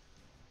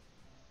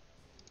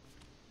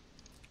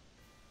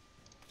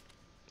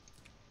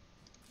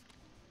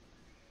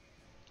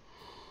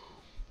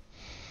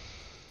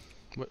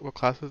what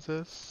class is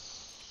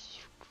this?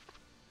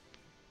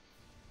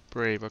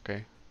 Brave.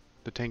 Okay,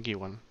 the tanky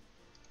one.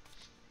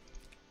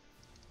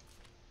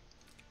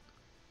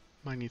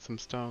 Might need some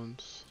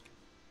stones.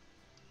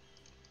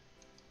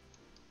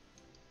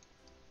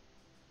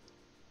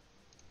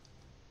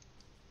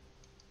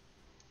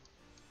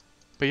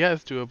 But yeah,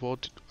 it's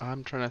doable.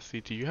 I'm trying to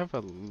see. Do you have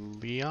a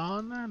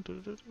Leon?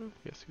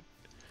 Yes.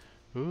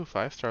 Ooh,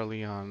 5-star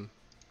Leon.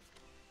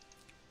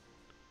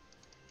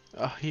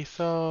 Oh, he's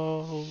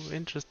so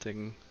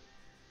interesting.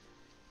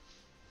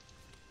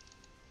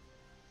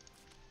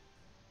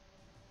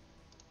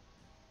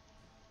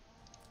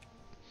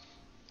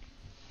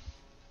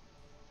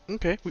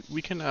 Okay,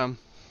 we can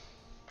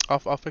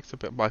I'll fix a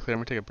bit black later. I'm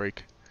gonna take a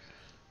break,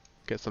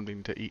 get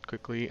something to eat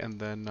quickly, and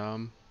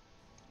then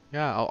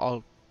yeah,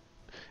 I'll.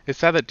 It's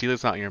sad that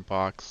dealer's not in your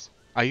box.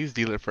 I use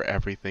dealer for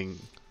everything,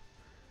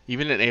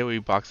 even in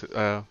AOE boxes.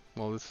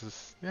 Well, this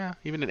is yeah,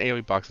 even in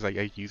AOE boxes,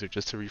 I use it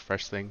just to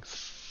refresh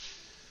things.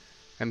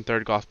 And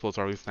third gospel is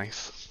always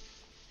nice.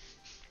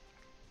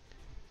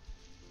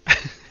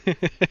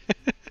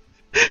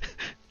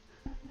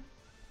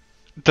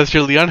 Does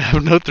your Leon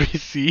have no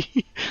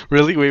 3C?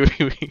 Really?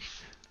 Wait.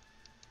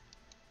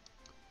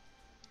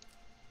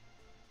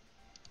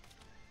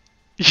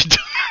 You do-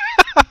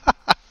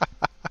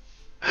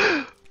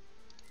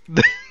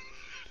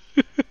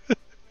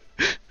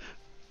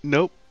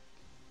 Nope.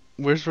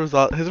 Where's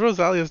Rosal? His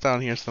Rosalia's down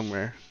here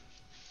somewhere.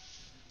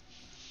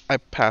 I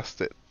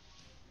passed it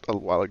a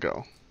while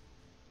ago.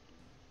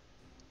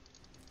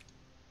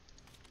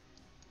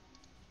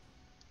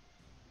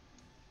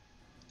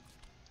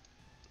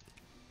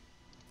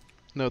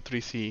 No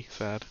 3C,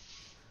 sad.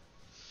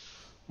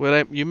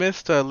 You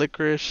missed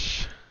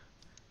Licorice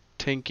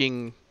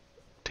tanking.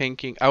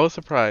 I was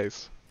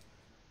surprised.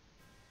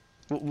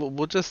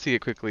 We'll just see it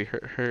quickly.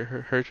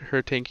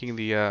 Her tanking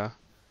the.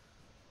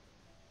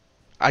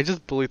 I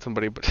just bullied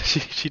somebody, but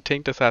she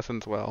tanked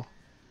assassins well.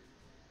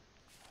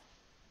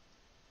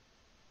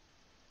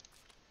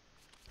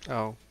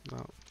 Oh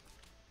no.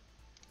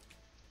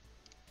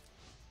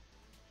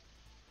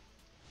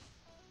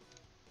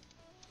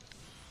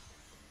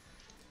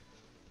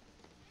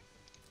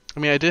 I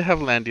mean, I did have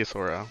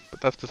Landiosaura,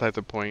 but that's besides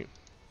the point.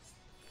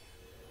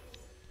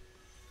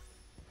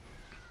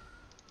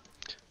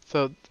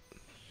 So,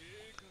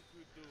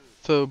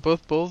 so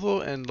both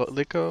Bozo and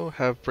Liko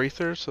have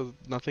bracers, so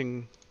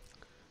nothing,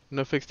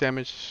 no fixed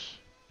damage.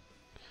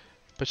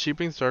 But she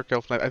brings Dark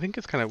Elf Knight. I think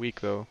it's kind of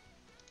weak though.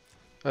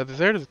 The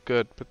Zerd is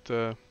good, but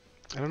I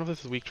don't know if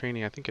this is weak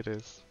training. I think it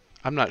is.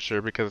 I'm not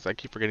sure because I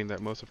keep forgetting that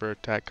most of her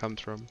attack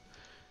comes from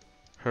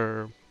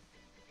her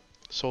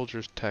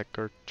soldier's tech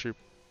or troop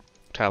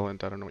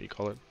talent. I don't know what you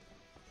call it.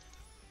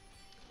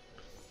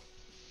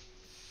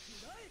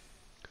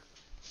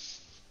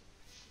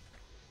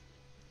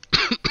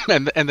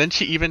 And then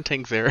she even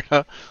tanks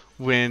Zera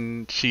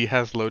when she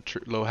has low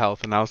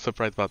health, and I was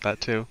surprised about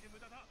that too.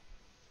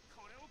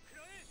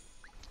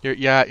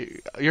 Yeah,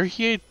 your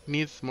Hiei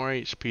needs more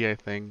HP, I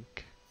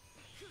think,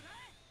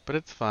 but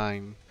it's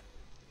fine.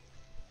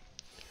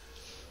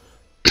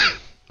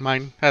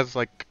 Mine has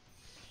like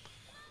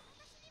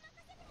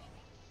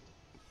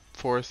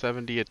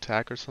 470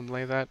 attack or something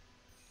like that.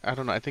 I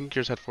don't know. I think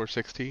yours had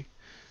 460.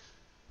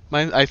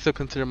 Mine, I still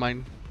consider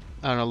mine,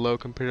 I don't know, low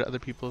compared to other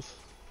people's.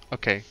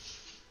 Okay.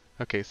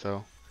 Okay,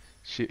 so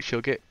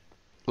she'll get,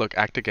 look,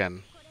 act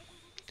again.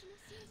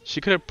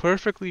 She could have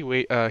perfectly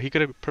he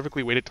could have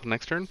perfectly waited till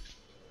next turn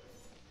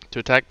to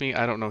attack me.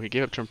 I don't know. He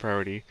gave up turn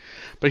priority.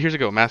 But here's a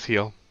go. Mass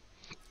heal.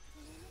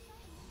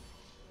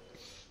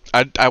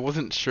 I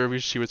wasn't sure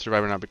if she would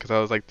survive or not because I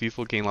was like, these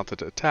will gain lots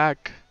of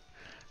attack.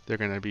 They're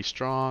gonna be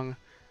strong.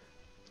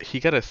 He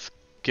got a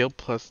skill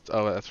plus.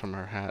 Oh, that's from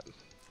her hat.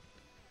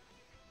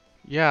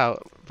 Yeah,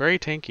 very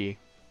tanky.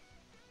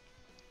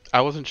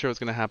 I wasn't sure it was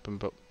gonna happen,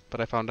 but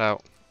I found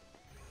out.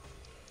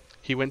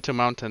 He went to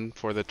mountain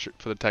for the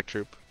tech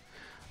troop.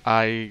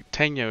 I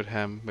Tenyo'd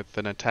him with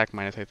an attack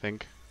minus, I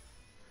think.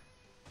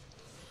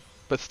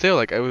 But still,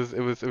 like it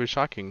was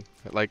shocking.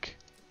 Like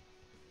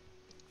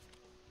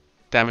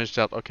damage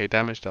dealt. Okay,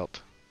 damage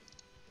dealt.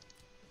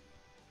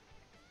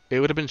 It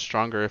would have been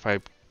stronger if I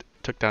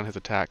took down his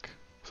attack.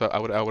 So I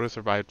would have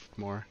survived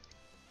more.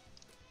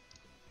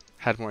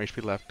 Had more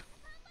HP left.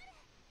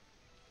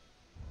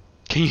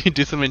 Can you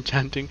do some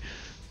enchanting?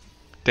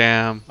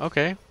 Damn.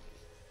 Okay.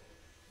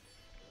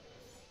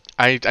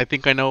 I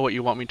think I know what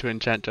you want me to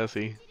enchant,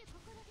 Jesse.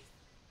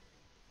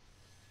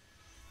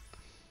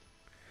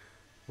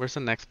 Where's the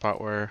next spot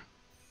where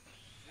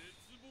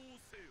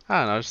I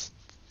don't know, just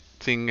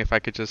seeing if I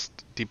could just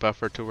debuff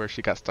her to where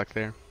she got stuck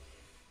there.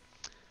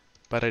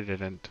 But I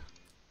didn't.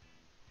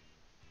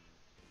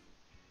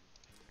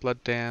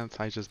 Blood Dance,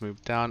 I just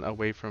moved down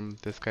away from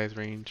this guy's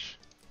range.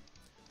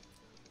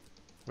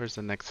 Where's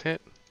the next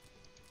hit?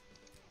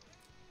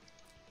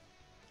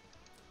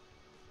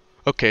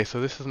 Okay, so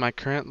this is my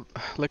current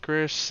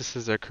Licorice. This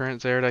is their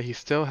current Zerda. He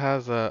still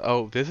has a...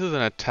 Oh, this is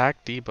an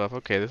attack debuff.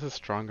 Okay, this is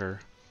stronger.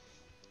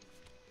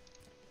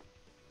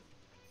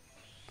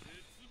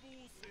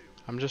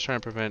 I'm just trying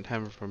to prevent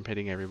him from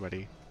hitting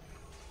everybody.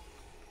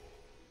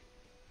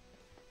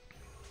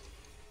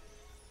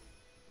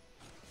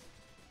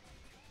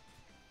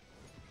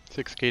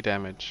 $6k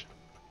damage.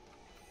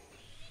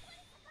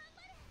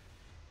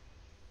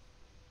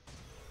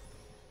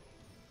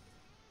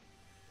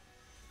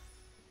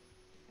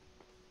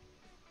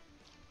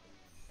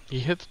 He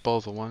hits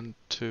balls 1,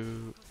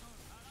 2,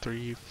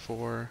 3,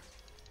 4.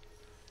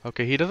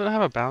 Okay, he doesn't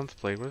have a balance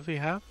blade. What does he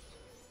have?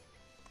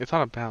 It's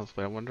not a balance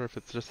blade. I wonder if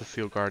it's just a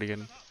Seal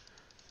Guardian.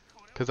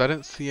 Because I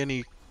didn't see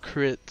any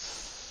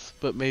crits,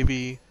 but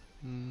maybe...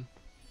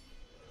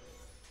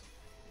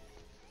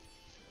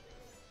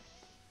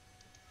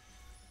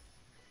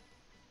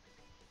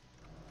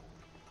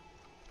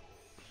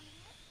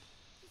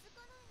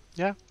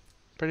 Yeah,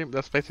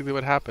 that's basically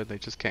what happened. They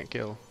just can't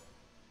kill.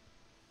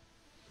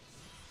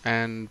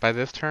 And by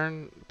this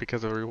turn,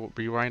 because of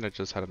rewind, I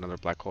just had another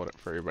black hole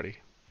for everybody.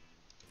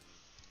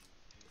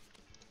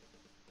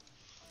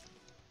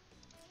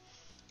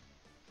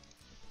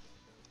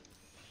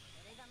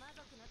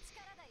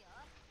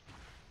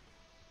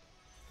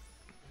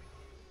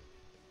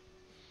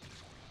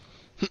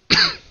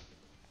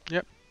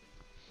 Yep,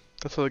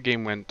 that's how the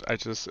game went.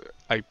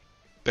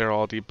 They're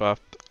all debuffed.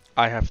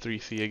 I have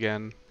 3C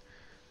again.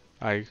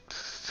 I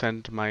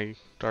send my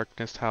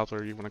Darkness House,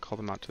 or you want to call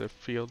them, out to the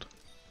field.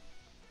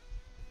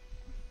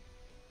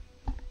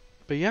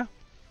 But yeah,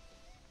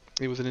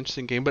 it was an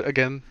interesting game. But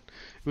again,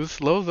 it was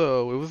slow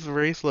though. It was a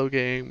very slow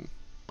game.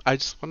 I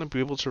just want to be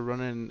able to run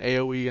in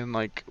AoE and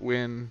like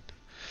win.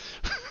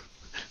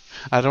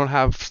 I don't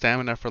have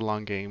stamina for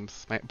long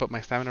games, but my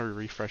stamina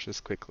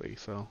refreshes quickly,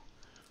 so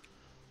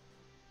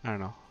I don't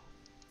know.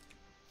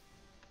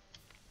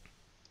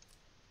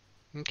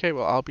 Okay,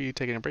 well, I'll be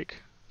taking a break.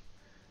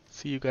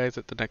 See you guys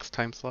at the next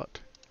time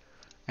slot.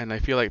 And I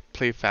feel like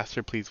play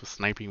faster please with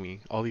sniping me.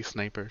 All these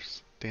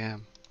snipers.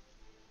 Damn.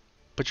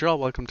 But you're all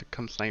welcome to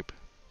come snipe.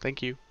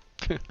 Thank you.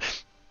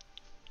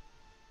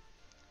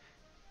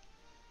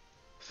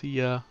 See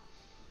ya.